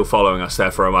synth was still following us there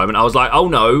for a moment. I was like, oh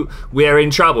no, we're in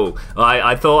trouble.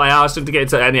 I thought I asked him to get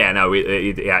into, and yeah, no,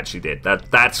 he actually did.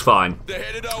 That's fine. They're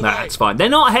headed our That's fine. They're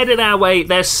not headed our way.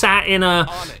 They're sat in a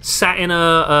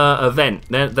vent.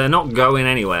 They're not going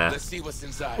anywhere. Let's see what's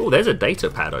inside. Oh, there's a data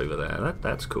pad over there.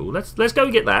 That's cool. Let's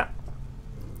go get that.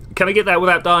 Can I get that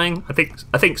without dying? I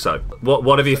think so.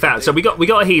 What have you found? So we got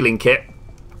a healing kit.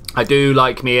 I do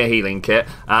like me a healing kit,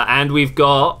 and we've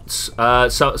got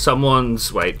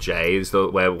someone's. Wait, Jay is the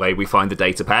way we find the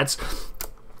data pads.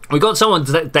 We got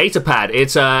someone's data pad.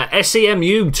 It's a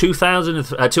SCMU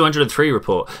 203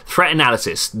 report. Threat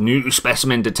analysis. New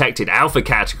specimen detected. Alpha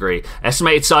category.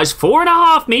 Estimated size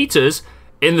 4.5 meters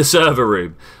in the server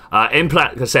room.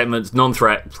 Implant segments,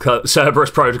 non-threat.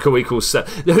 Cerberus protocol equals.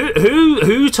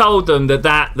 Who told them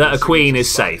that a queen is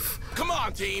safe? Come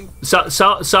on, team.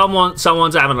 Someone's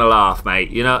having a laugh, mate.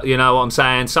 You know what I'm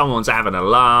saying? Someone's having a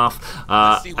laugh,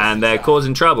 and they're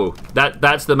causing trouble.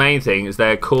 That's the main thing, is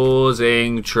they're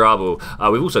causing trouble.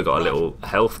 We've also got a little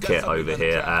health kit over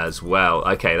here as well.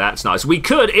 Okay, that's nice. We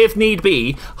could, if need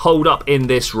be, hold up in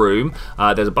this room.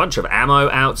 There's a bunch of ammo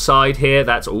outside here.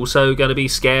 That's also going to be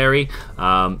scary.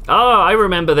 I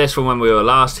remember this from when we were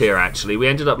last here, actually. We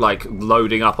ended up like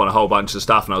loading up on a whole bunch of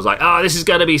stuff, and I was like, oh, this is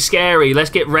going to be scary. Let's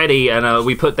get ready. And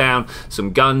we put down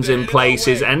some guns in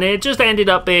places, and it just ended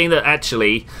up being that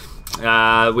actually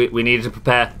we needed to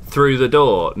prepare through the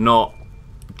door, not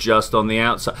just on the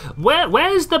outside.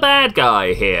 Where's the bad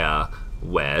guy here?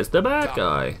 Where's the bad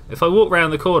guy? If I walk around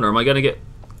the corner, am I going to get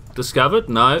discovered?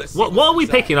 No. What are we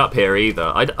picking up here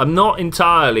either? I'm not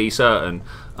entirely certain.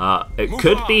 It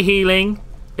could be healing.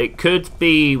 It could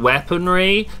be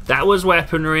weaponry. That was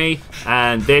weaponry,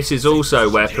 and this is also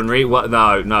weaponry. What?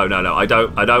 No. I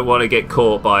don't want to get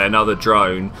caught by another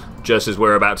drone just as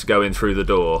we're about to go in through the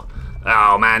door.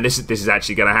 Oh man, this is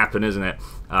actually going to happen, isn't it?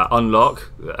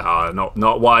 Unlock.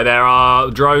 Not why there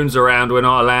are drones around. We're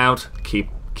not allowed.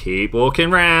 Keep walking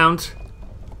round.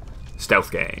 Stealth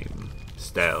game.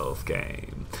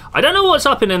 I don't know what's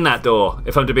up in that door,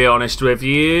 if I'm to be honest with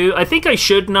you. I think I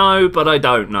should know, but I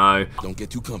don't know. Don't get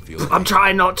too comfy. I'm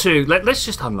trying not to. Let's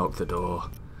just unlock the door.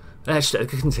 Let's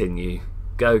continue.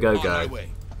 Go.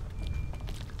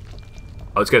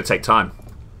 Oh, it's going to take time.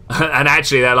 And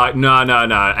actually, they're like, no.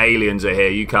 Aliens are here.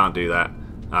 You can't do that.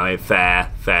 I mean,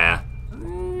 fair.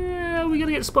 Are we going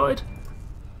to get spotted?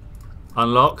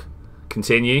 Unlock.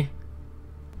 Continue.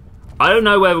 I don't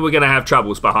know whether we're going to have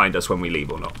troubles behind us when we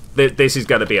leave or not. This is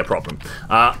going to be a problem.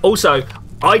 Also,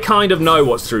 I kind of know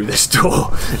what's through this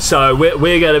door, so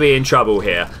we're going to be in trouble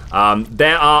here.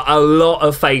 There are a lot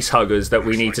of face huggers that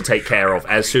we need to take care of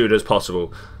as soon as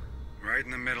possible. Right in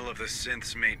the middle of the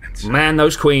synth's maintenance. Man,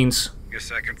 those queens. Guess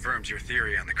that confirms your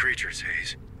theory on the creatures,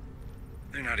 Hayes.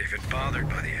 They're not even bothered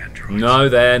by the androids. No,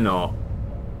 they're not.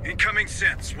 Incoming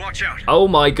synths, watch out. Oh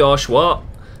my gosh, what?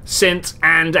 Synths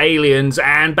and aliens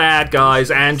and bad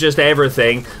guys and just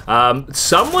everything.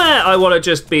 Somewhere I want to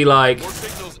just be like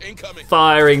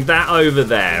firing that over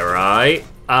there, right?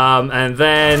 And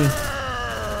then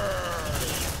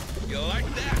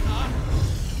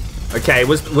okay,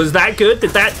 was that good?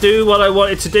 Did that do what I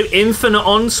wanted to do? Infinite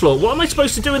onslaught. What am I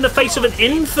supposed to do in the face of an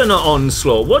infinite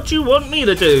onslaught? What do you want me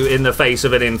to do in the face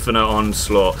of an infinite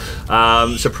onslaught?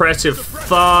 Suppressive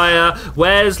fire.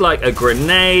 Where's like a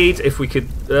grenade? If we could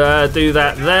do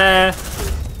that there.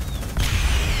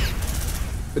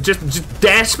 Just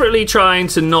desperately trying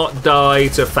to not die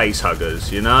to face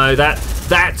huggers, you know?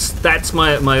 That's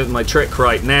my trick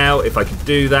right now. If I could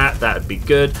do that, that'd be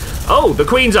good. Oh, the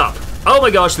queen's up. Oh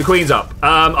my gosh, the queen's up.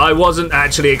 I wasn't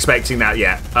actually expecting that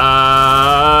yet.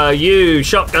 You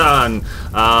shotgun.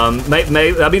 I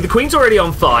mean, the queen's already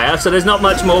on fire, so there's not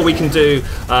much more we can do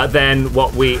than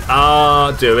what we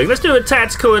are doing. Let's do a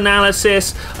tactical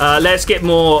analysis. Let's get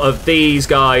more of these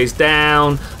guys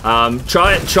down.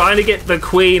 Trying to get the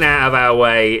queen out of our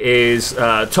way is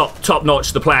top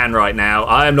notch the plan right now.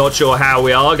 I am not sure how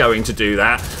we are going to do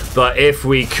that, but if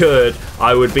we could,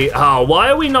 I would be. Oh,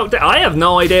 why are we knocked out? I have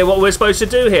no idea what we're supposed to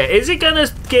do here. Is it going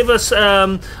to give us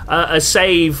a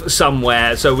save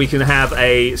somewhere so we can have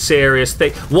a serious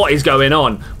thing? What is going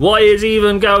on? What is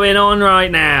even going on right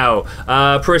now?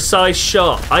 Precise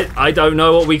shot. I don't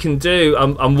know what we can do.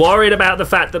 I'm worried about the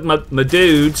fact that my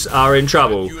dudes are in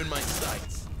trouble.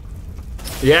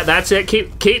 Yeah, that's it.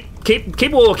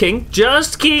 Keep walking.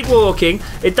 Just keep walking.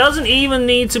 It doesn't even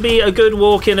need to be a good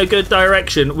walk in a good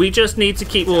direction. We just need to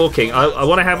keep walking. I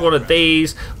want to have one of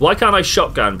these. Why can't I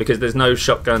shotgun? Because there's no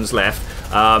shotguns left.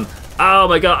 Oh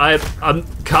my god, I'm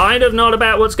kind of not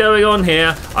about what's going on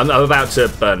here. I'm about to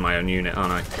burn my own unit,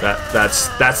 aren't I?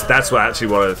 That's what actually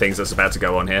one of the things that's about to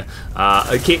go on here.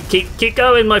 Keep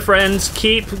going, my friends.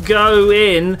 Keep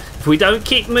going. If we don't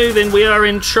keep moving, we are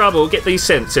in trouble. Get these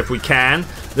synths if we can.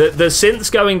 The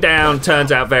synths going down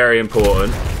turns out very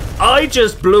important. I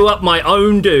just blew up my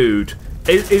own dude.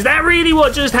 Is that really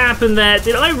what just happened there?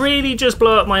 Did I really just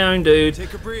blow up my own dude?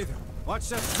 Take a breather. Watch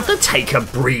that. Don't take a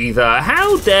breather.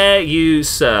 How dare you,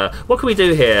 sir? What can we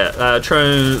do here?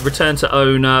 Return to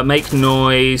owner, make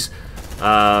noise.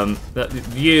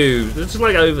 You, just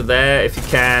like over there if you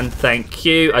can. Thank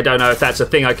you. I don't know if that's a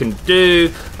thing I can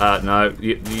do. No,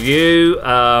 you.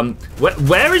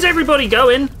 Where is everybody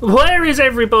going? Where is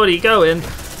everybody going?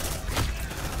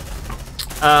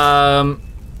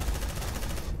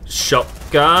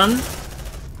 Shotgun.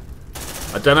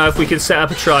 I don't know if we can set up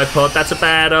a tripod. That's a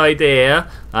bad idea.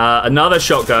 Another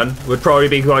shotgun would probably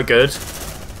be quite good.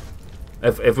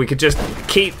 If we could just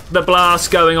keep the blast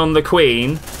going on the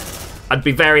Queen, I'd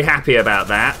be very happy about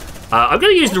that. I'm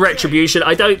going to use the retribution.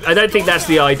 I don't think that's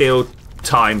the ideal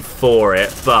time for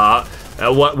it. But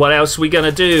what else are we going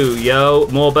to do? Yo,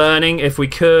 more burning if we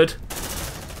could.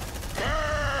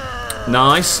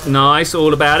 Nice, nice,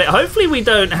 all about it. Hopefully we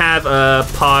don't have a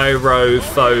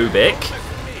pyrophobic.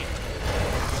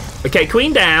 Okay,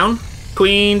 Queen down.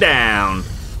 Queen down.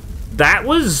 That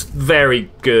was very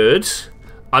good.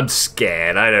 I'm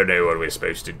scared. I don't know what we're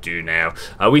supposed to do now.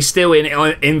 Are we still in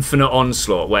infinite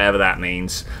onslaught, whatever that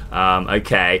means?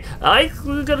 Okay.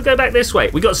 We've got to go back this way.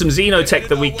 We got some xenotech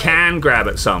that we can grab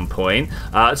at some point.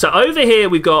 So over here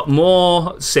we've got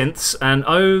more synths, and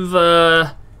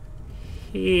over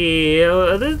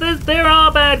here there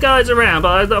are bad guys around,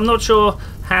 but I'm not sure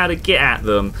how to get at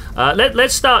them.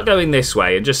 Let's start going this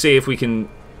way and just see if we can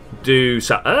do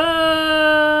so.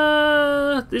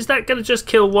 Is that going to just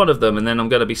kill one of them and then I'm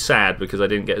going to be sad because I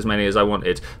didn't get as many as I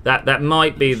wanted? That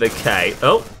might be the case.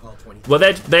 Oh, well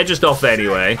they're just off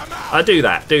anyway. Do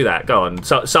that. Go on.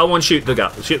 So someone shoot the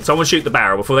gun. Someone shoot the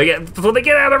barrel before they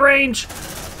get out of range.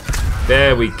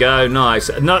 There we go. Nice.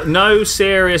 No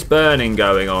serious burning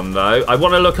going on though. I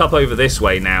want to look up over this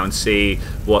way now and see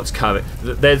what's coming.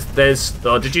 There's.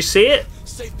 Oh, did you see it?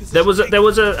 There was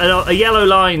a yellow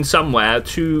line somewhere,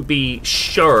 to be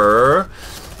sure.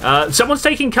 Someone's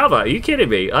taking cover. Are you kidding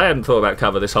me? I hadn't thought about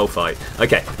cover this whole fight.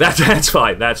 Okay, that's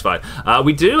fine. That's fine.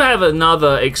 We do have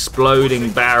another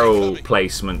exploding barrel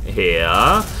placement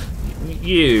here.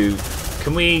 You,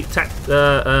 can we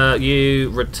you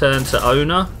return to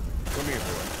owner?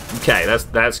 Okay,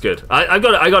 that's good. I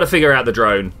got to figure out the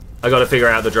drone. I got to figure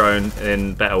out the drone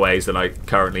in better ways than I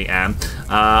currently am.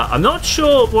 I'm not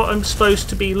sure what I'm supposed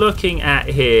to be looking at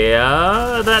here.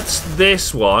 That's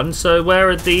this one. So where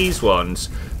are these ones?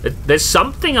 There's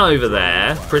something over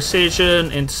there.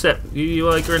 Precision, intercept,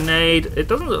 UI grenade. It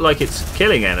doesn't look like it's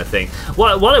killing anything.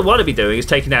 What I want to be doing is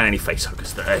taking down any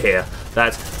facehuggers that are here.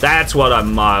 That's what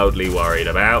I'm mildly worried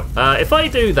about. If I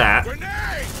do that,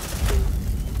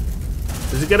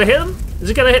 is it gonna hit them? Is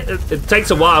it gonna hit? It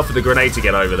takes a while for the grenade to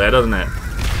get over there, doesn't it?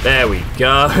 There we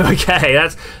go. Okay,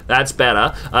 that's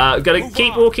better. Gonna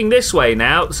keep walking this way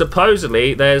now.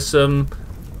 Supposedly there's some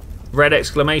red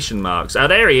exclamation marks.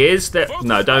 There he is.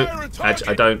 No, don't. Actually,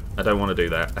 I don't want to do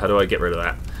that. How do I get rid of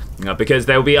that? Because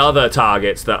there'll be other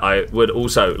targets that I would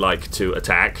also like to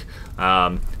attack.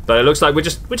 But it looks like we're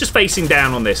just facing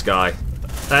down on this guy.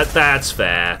 That's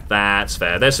fair. That's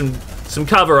fair. There's some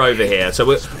cover over here, so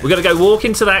we're gonna go walk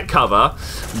into that cover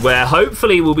where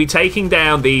hopefully we'll be taking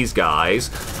down these guys,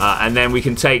 and then we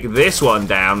can take this one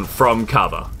down from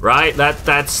cover, right?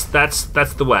 That's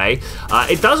the way.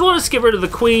 It does want us to get rid of the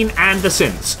Queen and the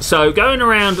synths, so going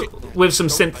around with some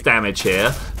synth damage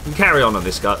here. We can carry on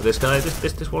this guy, this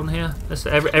one here.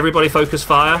 Everybody focus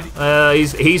fire.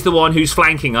 He's the one who's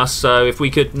flanking us, so if we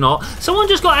could not. Someone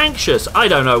just got anxious. I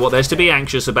don't know what there's to be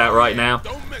anxious about right now.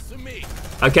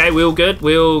 Okay, we all good.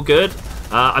 We all good.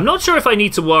 I'm not sure if I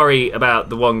need to worry about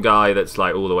the one guy that's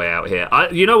like all the way out here.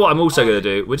 You know what I'm also going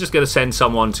to do? We're just going to send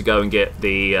someone to go and get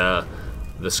the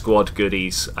squad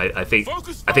goodies. I think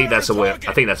that's a win.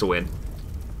 I think that's a win.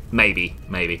 Maybe.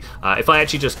 If I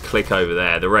actually just click over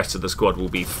there, the rest of the squad will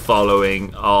be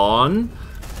following on.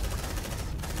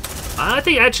 I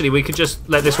think actually we could just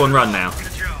let this one run now.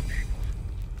 Good job.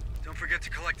 Don't forget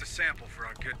to collect a sample for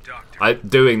our good doctor. I'm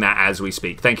doing that as we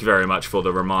speak. Thank you very much for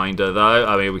the reminder, though.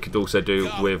 I mean, we could also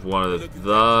do with one of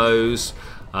those.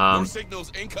 Oh,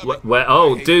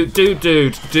 dude,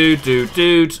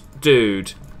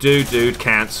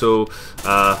 cancel.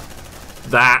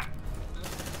 That.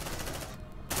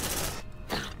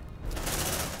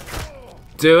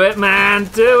 Do it, man.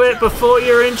 Do it before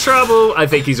you're in trouble. I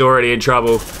think he's already in trouble.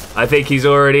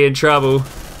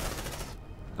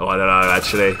 Oh, I don't know,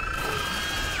 actually.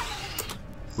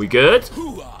 We good?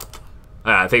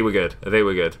 I think we're good.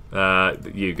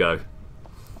 You go.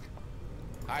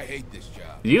 I hate this job.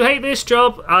 You hate this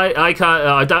job? I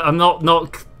can't. I'm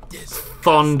not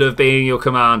fond of being your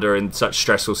commander in such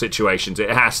stressful situations.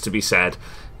 It has to be said.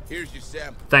 Here's your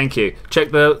sample. Thank you. Check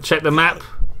the map.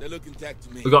 They're looking back to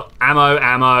me. We got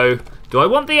ammo. Do I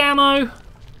want the ammo?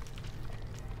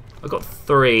 I've got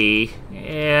 3.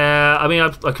 Yeah, I mean, I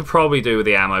could probably do with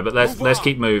the ammo, but let's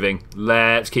keep moving.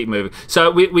 Let's keep moving. So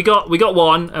we got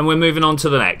 1, and we're moving on to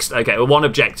the next. Okay, well, 1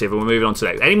 objective, and we're moving on to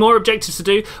the next. Any more objectives to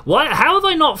do? Why? How have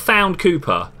I not found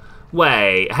Cooper?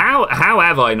 Wait, how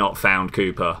have I not found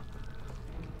Cooper?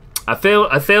 I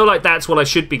feel like that's what I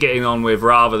should be getting on with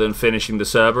rather than finishing the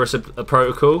Cerberus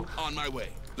protocol. On my way.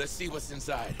 Let's see what's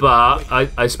inside. But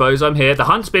I suppose I'm here. The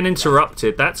hunt's been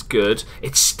interrupted. That's good.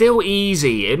 It's still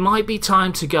easy. It might be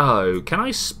time to go. Can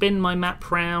I spin my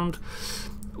map round?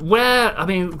 Where? I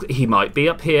mean, he might be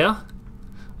up here.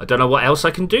 I don't know what else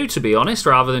I can do, to be honest,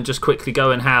 rather than just quickly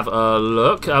go and have a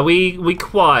look. Are we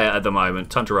quiet at the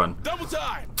moment? Time to run. Double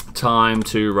time. Time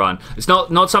to run. It's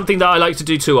not something that I like to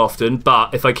do too often,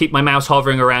 but if I keep my mouse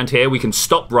hovering around here, we can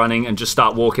stop running and just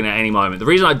start walking at any moment. The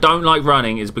reason I don't like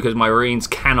running is because my Marines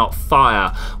cannot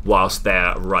fire whilst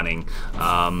they're running.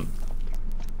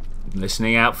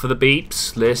 Listening out for the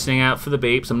beeps. Listening out for the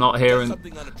beeps. I'm not hearing...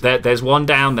 There's one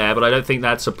down there, but I don't think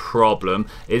that's a problem.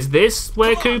 Is this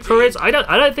where Cooper is? I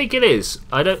don't think it is.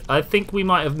 I think we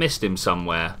might have missed him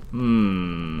somewhere.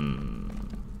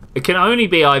 It can only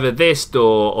be either this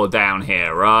door or down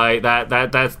here, right?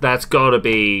 That's got to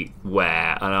be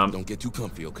where. Don't get too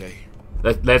comfy, okay?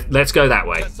 Let's go that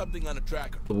way. Got something on the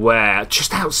tracker. Where?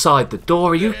 Just outside the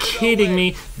door. Are you kidding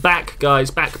me? Back,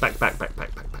 guys. Back.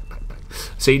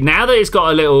 See, now that it's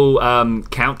got a little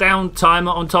countdown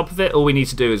timer on top of it, all we need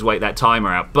to do is wait that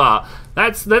timer out. But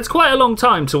that's quite a long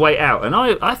time to wait out, and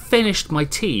I finished my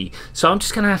tea, so I'm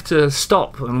just gonna have to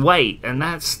stop and wait, and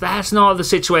that's not the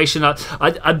situation.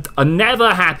 I'm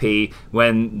never happy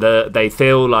when they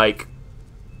feel like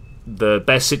the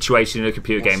best situation in a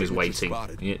computer game is waiting.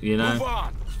 You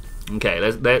know. Okay,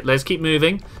 let's keep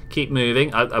moving. Keep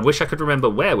moving. I wish I could remember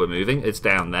where we're moving. It's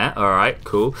down there. All right,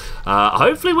 cool.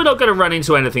 Hopefully we're not going to run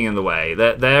into anything in the way.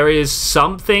 There is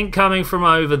something coming from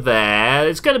over there.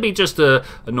 It's going to be just a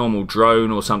normal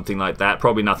drone or something like that.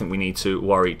 Probably nothing we need to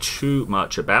worry too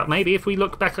much about. Maybe if we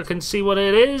look back I can see what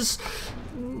it is.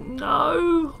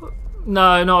 No,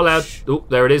 not allowed. Oh,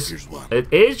 there it is.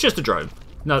 It is just a drone.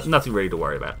 No, nothing really to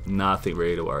worry about. Nothing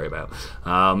really to worry about.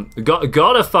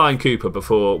 Gotta find Cooper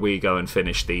before we go and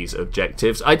finish these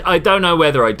objectives. I don't know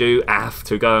whether I do have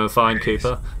to go and find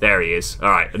Cooper. There he is.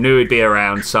 Alright, I knew he'd be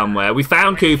around somewhere. We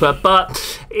found Cooper,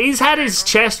 but he's had his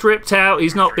chest ripped out.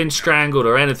 He's not been strangled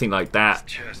or anything like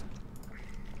that.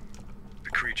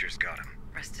 The creatures got him.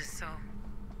 Rest his soul.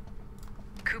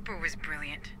 Cooper was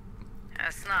brilliant.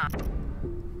 Us not.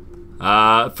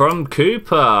 From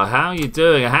Cooper, how you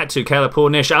doing? I had to, Caleb, poor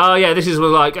Nish. Oh yeah, this is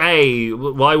like, hey,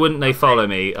 why wouldn't they follow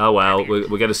me? Oh well, we're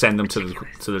going to send them to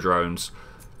the drones.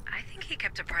 I think he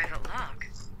kept a private log.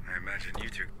 I imagine you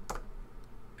two got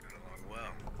along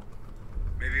well.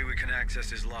 Maybe we can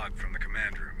access his log from the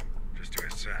command room, just to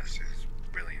assess his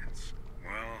brilliance.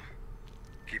 Well,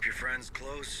 keep your friends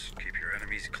close, keep your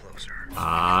enemies closer.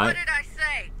 What did I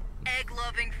say?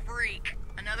 Egg-loving freak.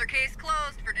 Another case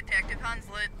closed for Detective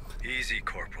Hunslet. Easy,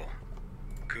 Corporal.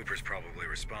 Cooper's probably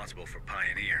responsible for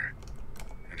Pioneer.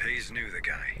 And Hayes knew the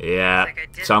guy. Yeah,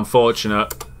 it's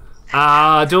unfortunate. Do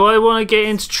I want to get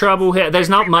into trouble here? There's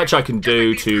not much I can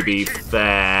do, to be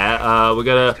fair. We're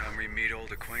gonna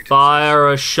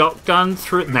fire a shotgun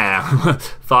through... Now,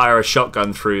 fire a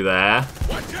shotgun through there.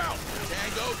 Watch out!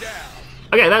 Tango down.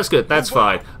 Okay, that's good. That's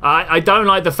fine. I don't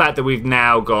like the fact that we've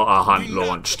now got a hunt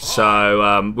launched.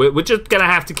 So we're just going to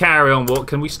have to carry on walking.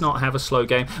 Can we not have a slow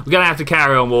game? We're going to have to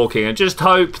carry on walking and just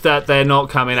hope that they're not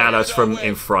coming at us from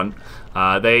in front.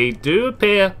 They do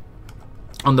appear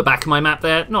on the back of my map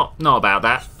there. Not about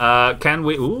that. Can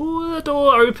we... Ooh, the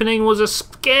door opening was a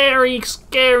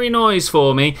scary noise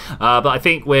for me. But I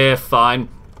think we're fine.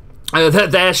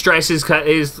 Their stress is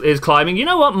climbing. You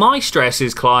know what? My stress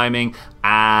is climbing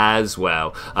as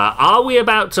well. Are we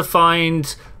about to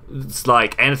find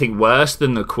like anything worse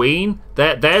than the Queen?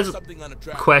 There's a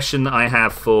question that I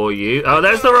have for you. Oh,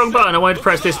 there's the wrong button. I wanted to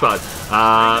press this button.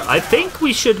 I think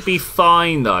we should be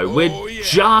fine though. We're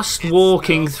just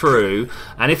walking through,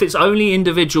 and if it's only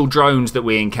individual drones that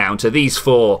we encounter, these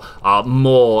 4 are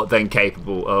more than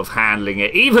capable of handling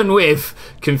it, even with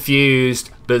confused,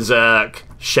 berserk,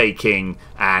 shaking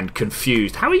and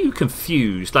confused. How are you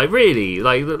confused? Like really,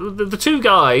 like the 2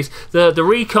 guys, the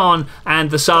recon and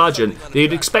the sergeant,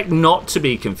 you'd expect not to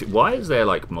be confused. Why is there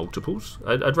like multiples?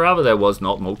 I'd rather there was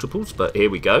not multiples, but here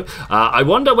we go. I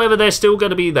wonder whether they're still going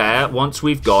to be there once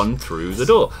we've gone through the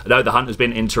door. No, the hunt has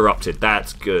been interrupted.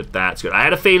 That's good. That's good. I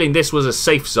had a feeling this was a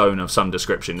safe zone of some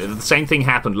description. The same thing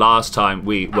happened last time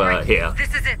we were here.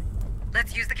 This is it.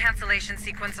 Let's use the cancellation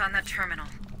sequence on that terminal.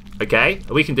 Okay,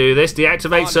 we can do this.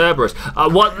 Deactivate Cerberus.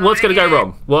 What's going to go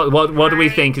wrong? What do we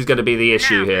think is going to be the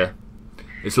issue here?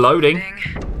 It's loading.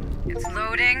 It's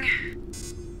loading.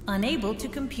 Unable to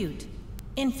compute.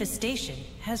 Infestation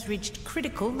has reached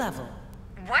critical level.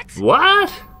 What?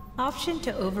 What? Option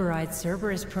to override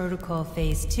Cerberus Protocol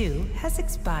Phase 2 has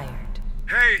expired.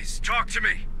 Hayes, talk to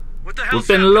me. What the hell's We've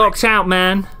been happening? locked out,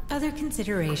 man. Other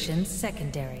considerations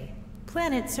secondary.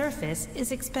 Planet surface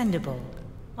is expendable.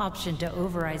 Option to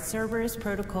override Cerberus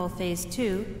Protocol Phase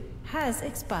 2 has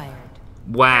expired.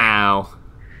 Wow.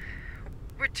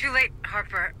 We're too late,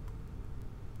 Harper.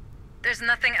 There's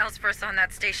nothing else for us on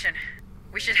that station.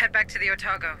 We should head back to the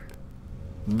Otago.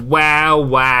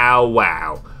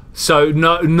 Wow. So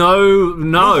no,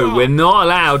 we're not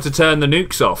allowed to turn the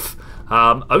nukes off.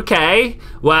 Okay.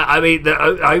 Well, I mean,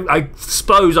 I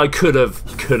suppose I could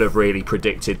have really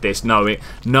predicted this, knowing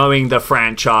the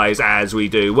franchise as we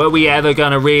do. Were we ever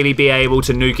going to really be able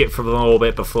to nuke it from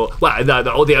orbit before? Well, no,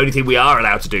 the only thing we are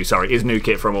allowed to do, is nuke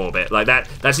it from orbit. Like that.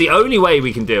 That's the only way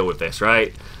we can deal with this,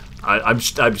 right? I'm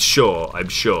sure.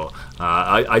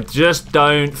 I just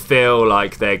don't feel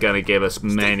like they're going to give us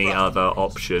many other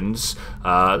options.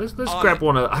 Let's grab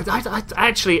one of.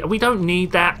 Actually, we don't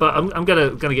need that, but I'm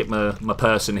gonna get my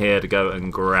person here to go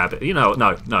and grab it. You know,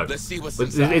 no. Let's see what's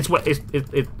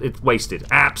it's wasted.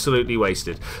 Absolutely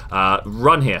wasted.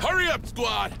 Run here. Hurry up,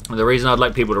 squad! The reason I'd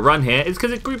like people to run here is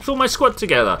because it groups all my squad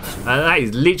together. That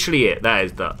is literally it. That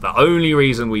is the only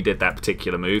reason we did that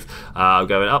particular move. I'm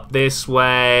going up this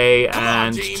way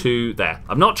and to there.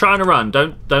 I'm not trying to run.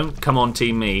 Don't come on,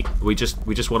 team me. We just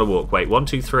want to walk. Wait, 1,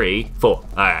 2, 3, 4. All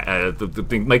right,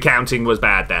 my counting was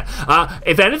bad there.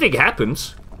 If anything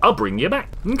happens, I'll bring you back.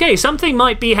 Okay, something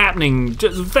might be happening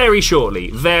just very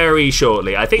shortly.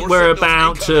 I think we're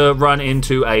about to run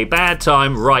into a bad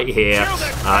time right here.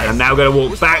 I'm now going to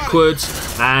walk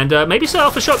backwards and maybe set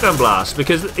off a shotgun blast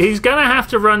because he's going to have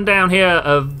to run down here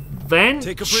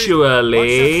eventually.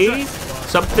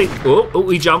 Something. Oh,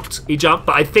 he jumped, but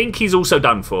I think he's also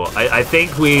done for. I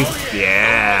think we've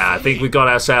got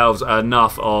ourselves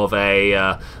enough of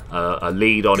a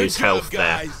lead on his health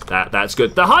there. That's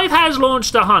good. The Hive has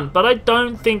launched a hunt, but I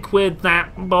don't think we're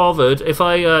that bothered. If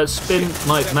I spin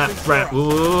my map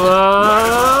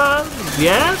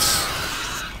yes?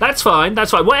 That's fine.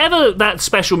 Whatever that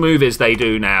special move is they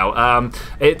do now,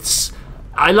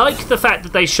 I like the fact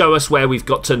that they show us where we've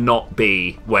got to not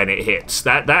be when it hits.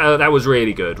 That was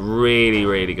really good.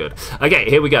 Really good. Okay,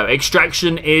 here we go.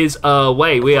 Extraction is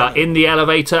away. We are in the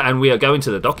elevator and we are going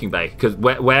to the docking bay. Because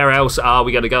where else are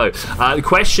we going to go? The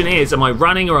question is, am I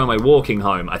running or am I walking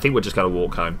home? I think we're just going to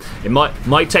walk home. It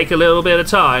might take a little bit of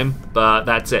time, but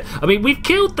that's it. I mean, we've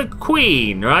killed the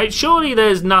Queen, right? Surely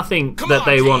there's nothing that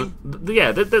they want.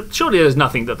 Yeah, surely there's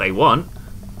nothing that they want.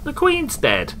 The Queen's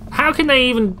dead. How do they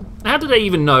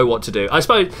even know what to do? I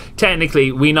suppose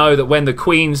technically we know that when the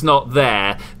Queen's not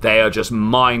there, they are just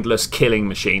mindless killing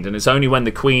machines, and it's only when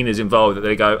the Queen is involved that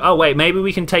they go, oh wait, maybe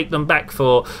we can take them back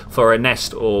for a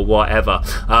nest or whatever.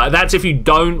 That's if you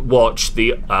don't watch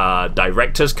the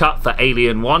director's cut for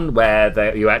Alien 1,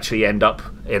 where you actually end up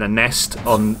in a nest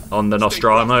on the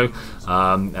Nostromo,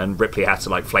 and Ripley had to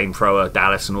like flamethrower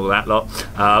Dallas and all that lot.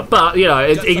 But you know,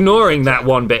 ignoring that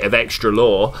one bit of extra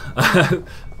lore.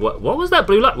 What was that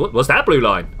blue line? What's that blue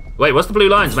line? Wait, what's the blue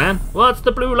lines, man? What's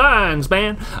the blue lines,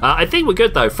 man? I think we're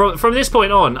good though. From this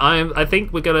point on, I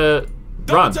think we're gonna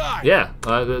run. Yeah,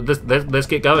 let's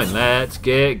get going. Let's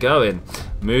get going.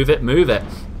 Move it.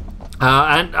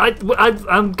 And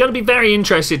I'm going to be very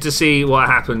interested to see what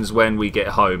happens when we get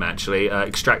home. Actually,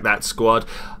 extract that squad.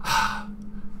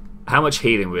 How much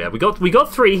healing we have? We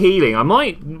got 3 healing. I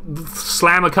might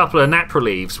slam a couple of nap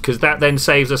reliefs because that then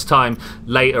saves us time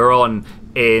later on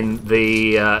in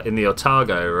the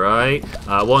Otago, right?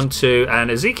 1, 2, and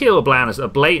Ezekiel or Blanus?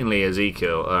 Blatantly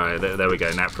Ezekiel. All right, there we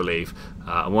go. Nap relief.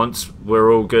 Once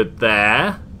we're all good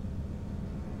there,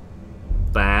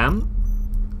 bam,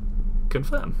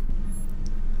 confirm.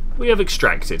 We have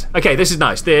extracted. Okay, this is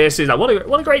nice. What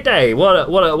a great day. What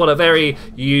a very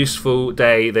useful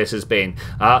day this has been.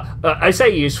 I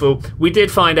say useful. We did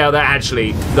find out that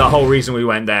actually the whole reason we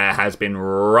went there has been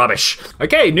rubbish.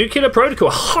 Okay, nuclear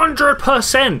protocol,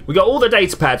 100%. We got all the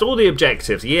data pads, all the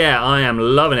objectives. Yeah, I am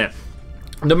loving it.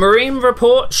 The marine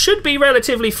report should be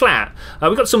relatively flat.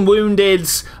 We got some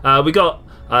woundeds. We got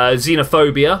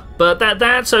xenophobia, but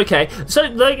that's okay. So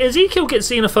like Ezekiel gets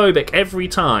xenophobic every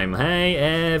time. Hey,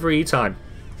 every time.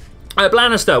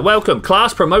 Blanister, welcome.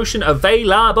 Class promotion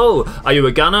available. Are you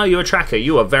a gunner? Are you a tracker?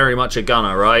 You are very much a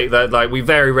gunner, right? Like we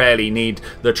very rarely need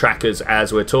the trackers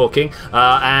as we're talking.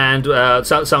 And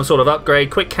some sort of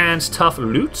upgrade. Quick hands, tough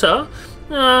looter.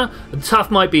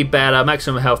 Tough might be better.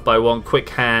 Maximum health by 1. Quick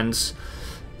hands.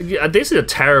 Yeah, this is a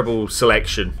terrible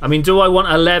selection. I mean, do I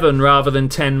want 11 rather than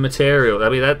 10 material? I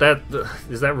mean,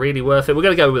 is that really worth it? We're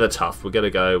going to go with a tough. We're going to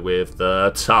go with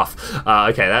the tough.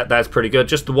 Okay, that's pretty good.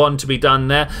 Just the one to be done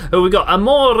there. Oh, we got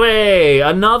Amore,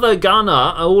 another gunner.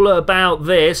 All about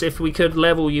this. If we could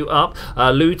level you up.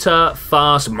 Looter,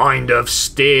 fast, mind of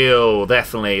steel.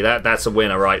 Definitely, that's a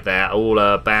winner right there. All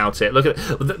about it. Look at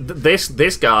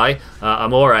this guy,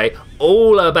 Amore.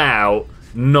 All about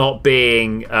not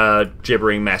being a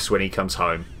gibbering mess when he comes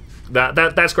home.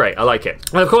 That's great. I like it.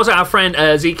 And of course, our friend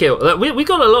Ezekiel. We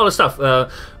got a lot of stuff.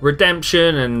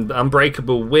 Redemption and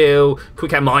Unbreakable Will.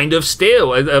 Quick Mind of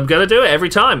Steel. I'm gonna do it every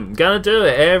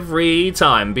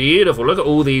time. Beautiful. Look at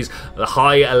all these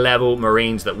high level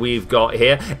Marines that we've got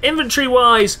here. Inventory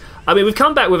wise, I mean, we've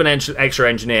come back with an extra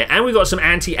engineer, and we've got some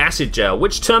anti-acid gel,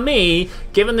 which to me,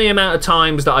 given the amount of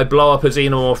times that I blow up a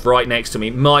Xenomorph right next to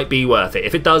me, might be worth it.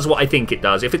 If it does what I think it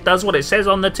does, if it does what it says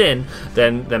on the tin,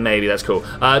 then maybe that's cool.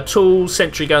 Tools,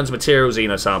 sentry guns, materials,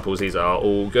 Xeno samples, these are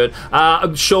all good.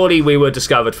 Surely we were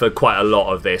discovered for quite a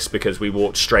lot of this because we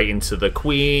walked straight into the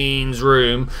Queen's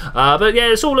room. But yeah,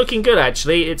 it's all looking good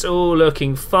actually. It's all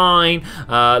looking fine.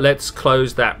 Let's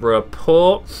close that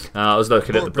report. I was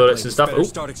looking at the bullets and stuff.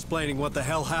 Start explaining what the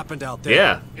hell happened out there.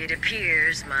 Yeah. It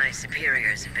appears my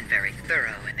superiors have been very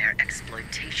thorough in their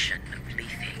exploitation of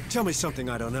Lethe. Tell me something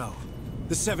I don't know.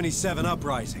 The 77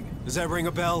 uprising. Does that ring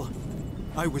a bell?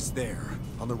 I was there.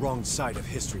 On the wrong side of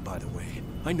history, by the way.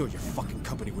 I know your fucking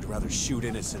company would rather shoot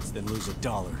innocents than lose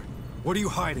 $1. What are you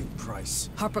hiding, Price?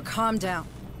 Harper, calm down.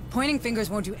 Pointing fingers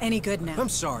won't do any good now. I'm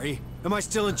sorry. Am I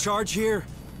still in charge here?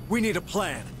 We need a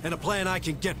plan, and a plan I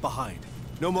can get behind.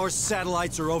 No more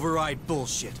satellites or override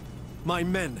bullshit. My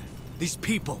men, these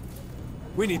people,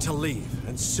 we need to leave,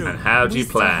 and soon. And how do you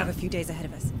plan? We still have a few days ahead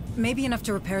of us. Maybe enough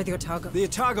to repair the Otago. The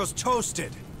Otago's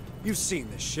toasted. You've seen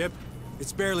this ship.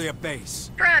 It's barely a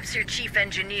base. Perhaps your chief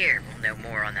engineer will know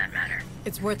more on that matter.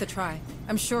 It's worth a try.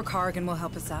 I'm sure Corrigan will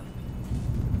help us out.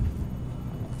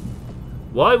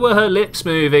 Why were her lips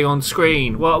moving on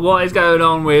screen? What is going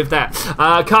on with that?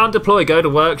 Can't deploy, go to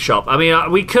workshop. I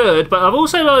mean, we could, but I've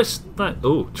also lost...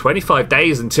 Ooh, 25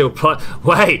 days until...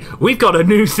 Wait, we've got a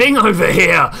new thing over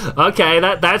here. Okay,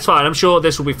 that's fine. I'm sure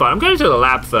this will be fine. I'm going to the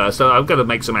lab first. So I'm going to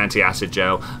make some anti-acid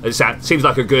gel. It seems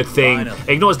like a good thing.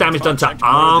 Finally. Ignores damage done to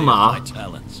armor.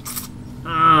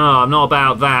 Oh, I'm not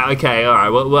about that. Okay, all right.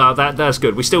 Well, that's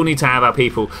good. We still need to have our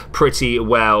people pretty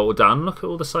well done. Look at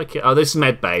all the psychiatric. Oh, this is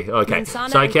med bay. Okay,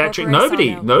 psychiatric.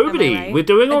 Nobody. Right? We're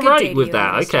doing all right with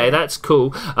that. Okay, that's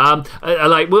cool.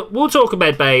 We'll talk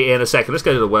med bay in a second. Let's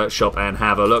go to the workshop and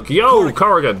have a look. Yo,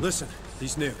 Corrigan. Listen,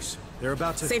 these nukes. They're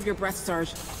about to... Save your breath,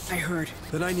 Sarge. I heard.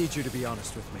 Then I need you to be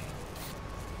honest with me.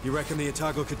 You reckon the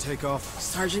Otago could take off?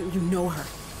 Sergeant, you know her.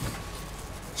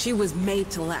 She was made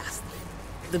to last.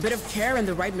 The bit of care and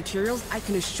the right materials, I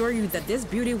can assure you that this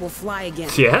beauty will fly again.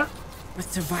 Yeah? But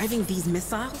surviving these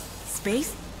missiles?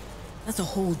 Space? That's a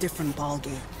whole different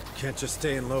ballgame. Can't just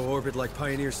stay in low orbit like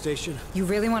Pioneer Station? You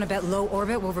really want to bet low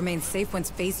orbit will remain safe once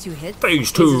Phase 2 hits?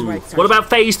 Phase 2? Right, what about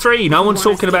Phase 3? No one's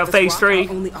talking about Phase 3.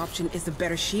 Our only option is a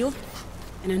better shield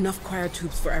and enough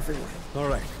cryotubes for everyone.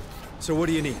 Alright. So what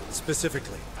do you need,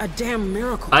 specifically? A damn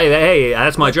miracle. Hey,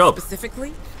 that's my job.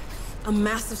 Specifically, a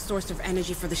massive source of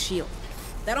energy for the shield.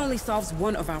 That only solves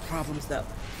one of our problems, though.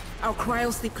 Our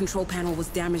cryosleep control panel was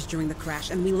damaged during the crash,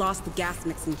 and we lost the gas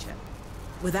mixing chip.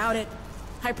 Without it,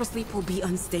 hypersleep will be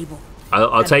unstable.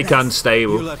 I'll take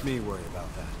unstable. You let me worry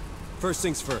about that. First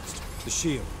things first, the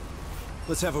shield.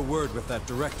 Let's have a word with that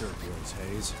director of yours,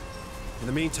 Hayes. In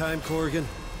the meantime, Corrigan,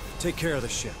 take care of the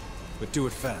ship, but do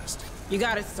it fast. You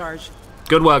got it, Sarge.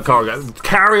 Good work, Corrigan.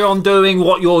 Carry on doing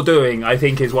what you're doing, I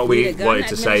think is what we wanted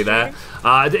to say there.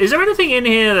 Is there anything in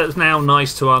here that's now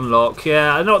nice to unlock?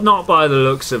 Yeah, not by the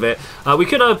looks of it. We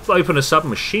could open a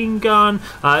submachine gun.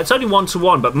 It's only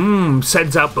 1-to-1, but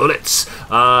sends out bullets.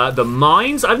 The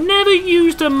mines. I've never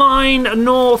used a mine,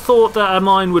 nor thought that a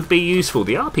mine would be useful.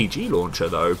 The RPG launcher,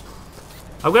 though.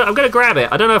 I'm gonna grab it.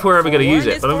 I don't know if we're ever going to use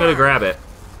it, but I'm going to grab it.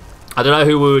 I don't know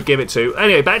who we would give it to.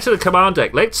 Anyway, back to the command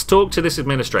deck. Let's talk to this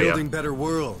administrator. Building better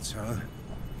worlds, huh?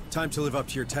 Time to live up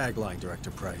to your tagline, Director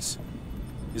Price.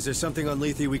 Is there something on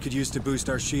Lethe we could use to boost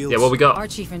our shields? Yeah, what we got? Our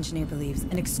chief engineer believes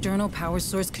an external power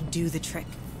source could do the trick.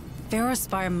 Pharos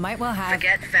Spire might well have...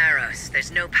 Forget Pharos.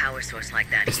 There's no power source like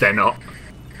that. Is there not?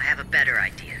 I have a better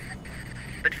idea.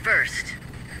 But first,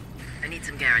 I need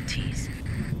some guarantees.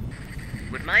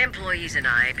 Would my employees and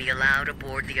I be allowed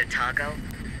aboard the Otago?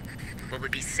 Will we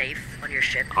be safe on your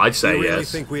ship? I'd say yes. You really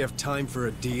yes. think we have time for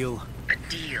a deal? A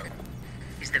deal?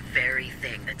 is the very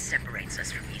thing that separates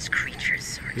us from these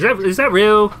creatures, Sergeant. Is that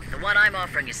real? The one I'm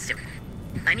offering is simple.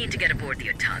 I need to get aboard the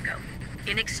Otago.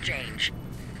 In exchange,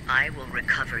 I will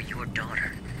recover your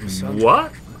daughter.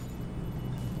 What?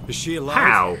 Is she alive?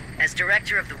 How? As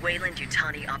director of the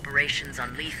Weyland-Yutani operations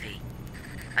on Lethe,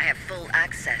 I have full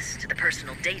access to the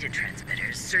personal data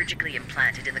transmitters surgically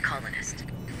implanted in the colonist.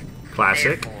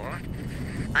 Classic. Therefore,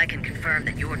 I can confirm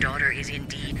that your daughter is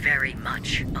indeed very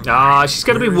much alive. Ah, she's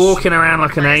gonna be walking around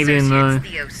like an alien, though.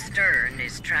 Theo Stern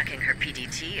is tracking her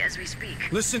PDT as we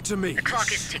speak. Listen to me. The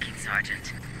clock is ticking,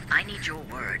 Sergeant. I need your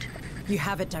word. You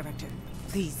have it, Director.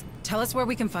 Please, tell us where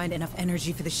we can find enough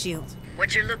energy for the shield.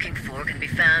 What you're looking for can be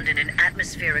found in an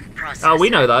atmospheric process. Oh, we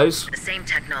know those. The same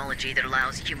technology that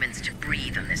allows humans to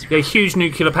breathe on this Yeah, world. huge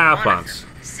nuclear power plants.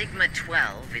 Sigma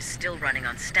 12 is still running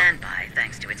on standby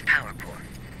thanks to its power core.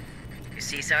 You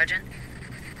see, Sergeant?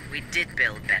 We did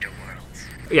build better worlds.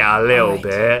 Yeah, a little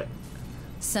bit.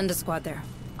 Send a squad there.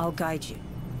 I'll guide you.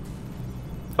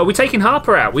 Are we taking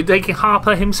Harper out? We're taking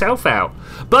Harper himself out.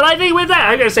 But I think with that,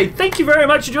 I'm going to say thank you very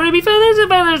much for joining me for this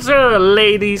adventure,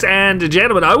 ladies and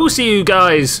gentlemen. I will see you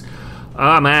guys,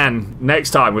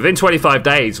 next time, within 25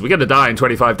 days. We're going to die in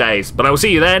 25 days. But I will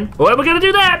see you then. When we're going to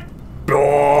do that.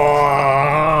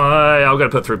 Bye. I'm going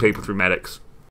to put through people through medics.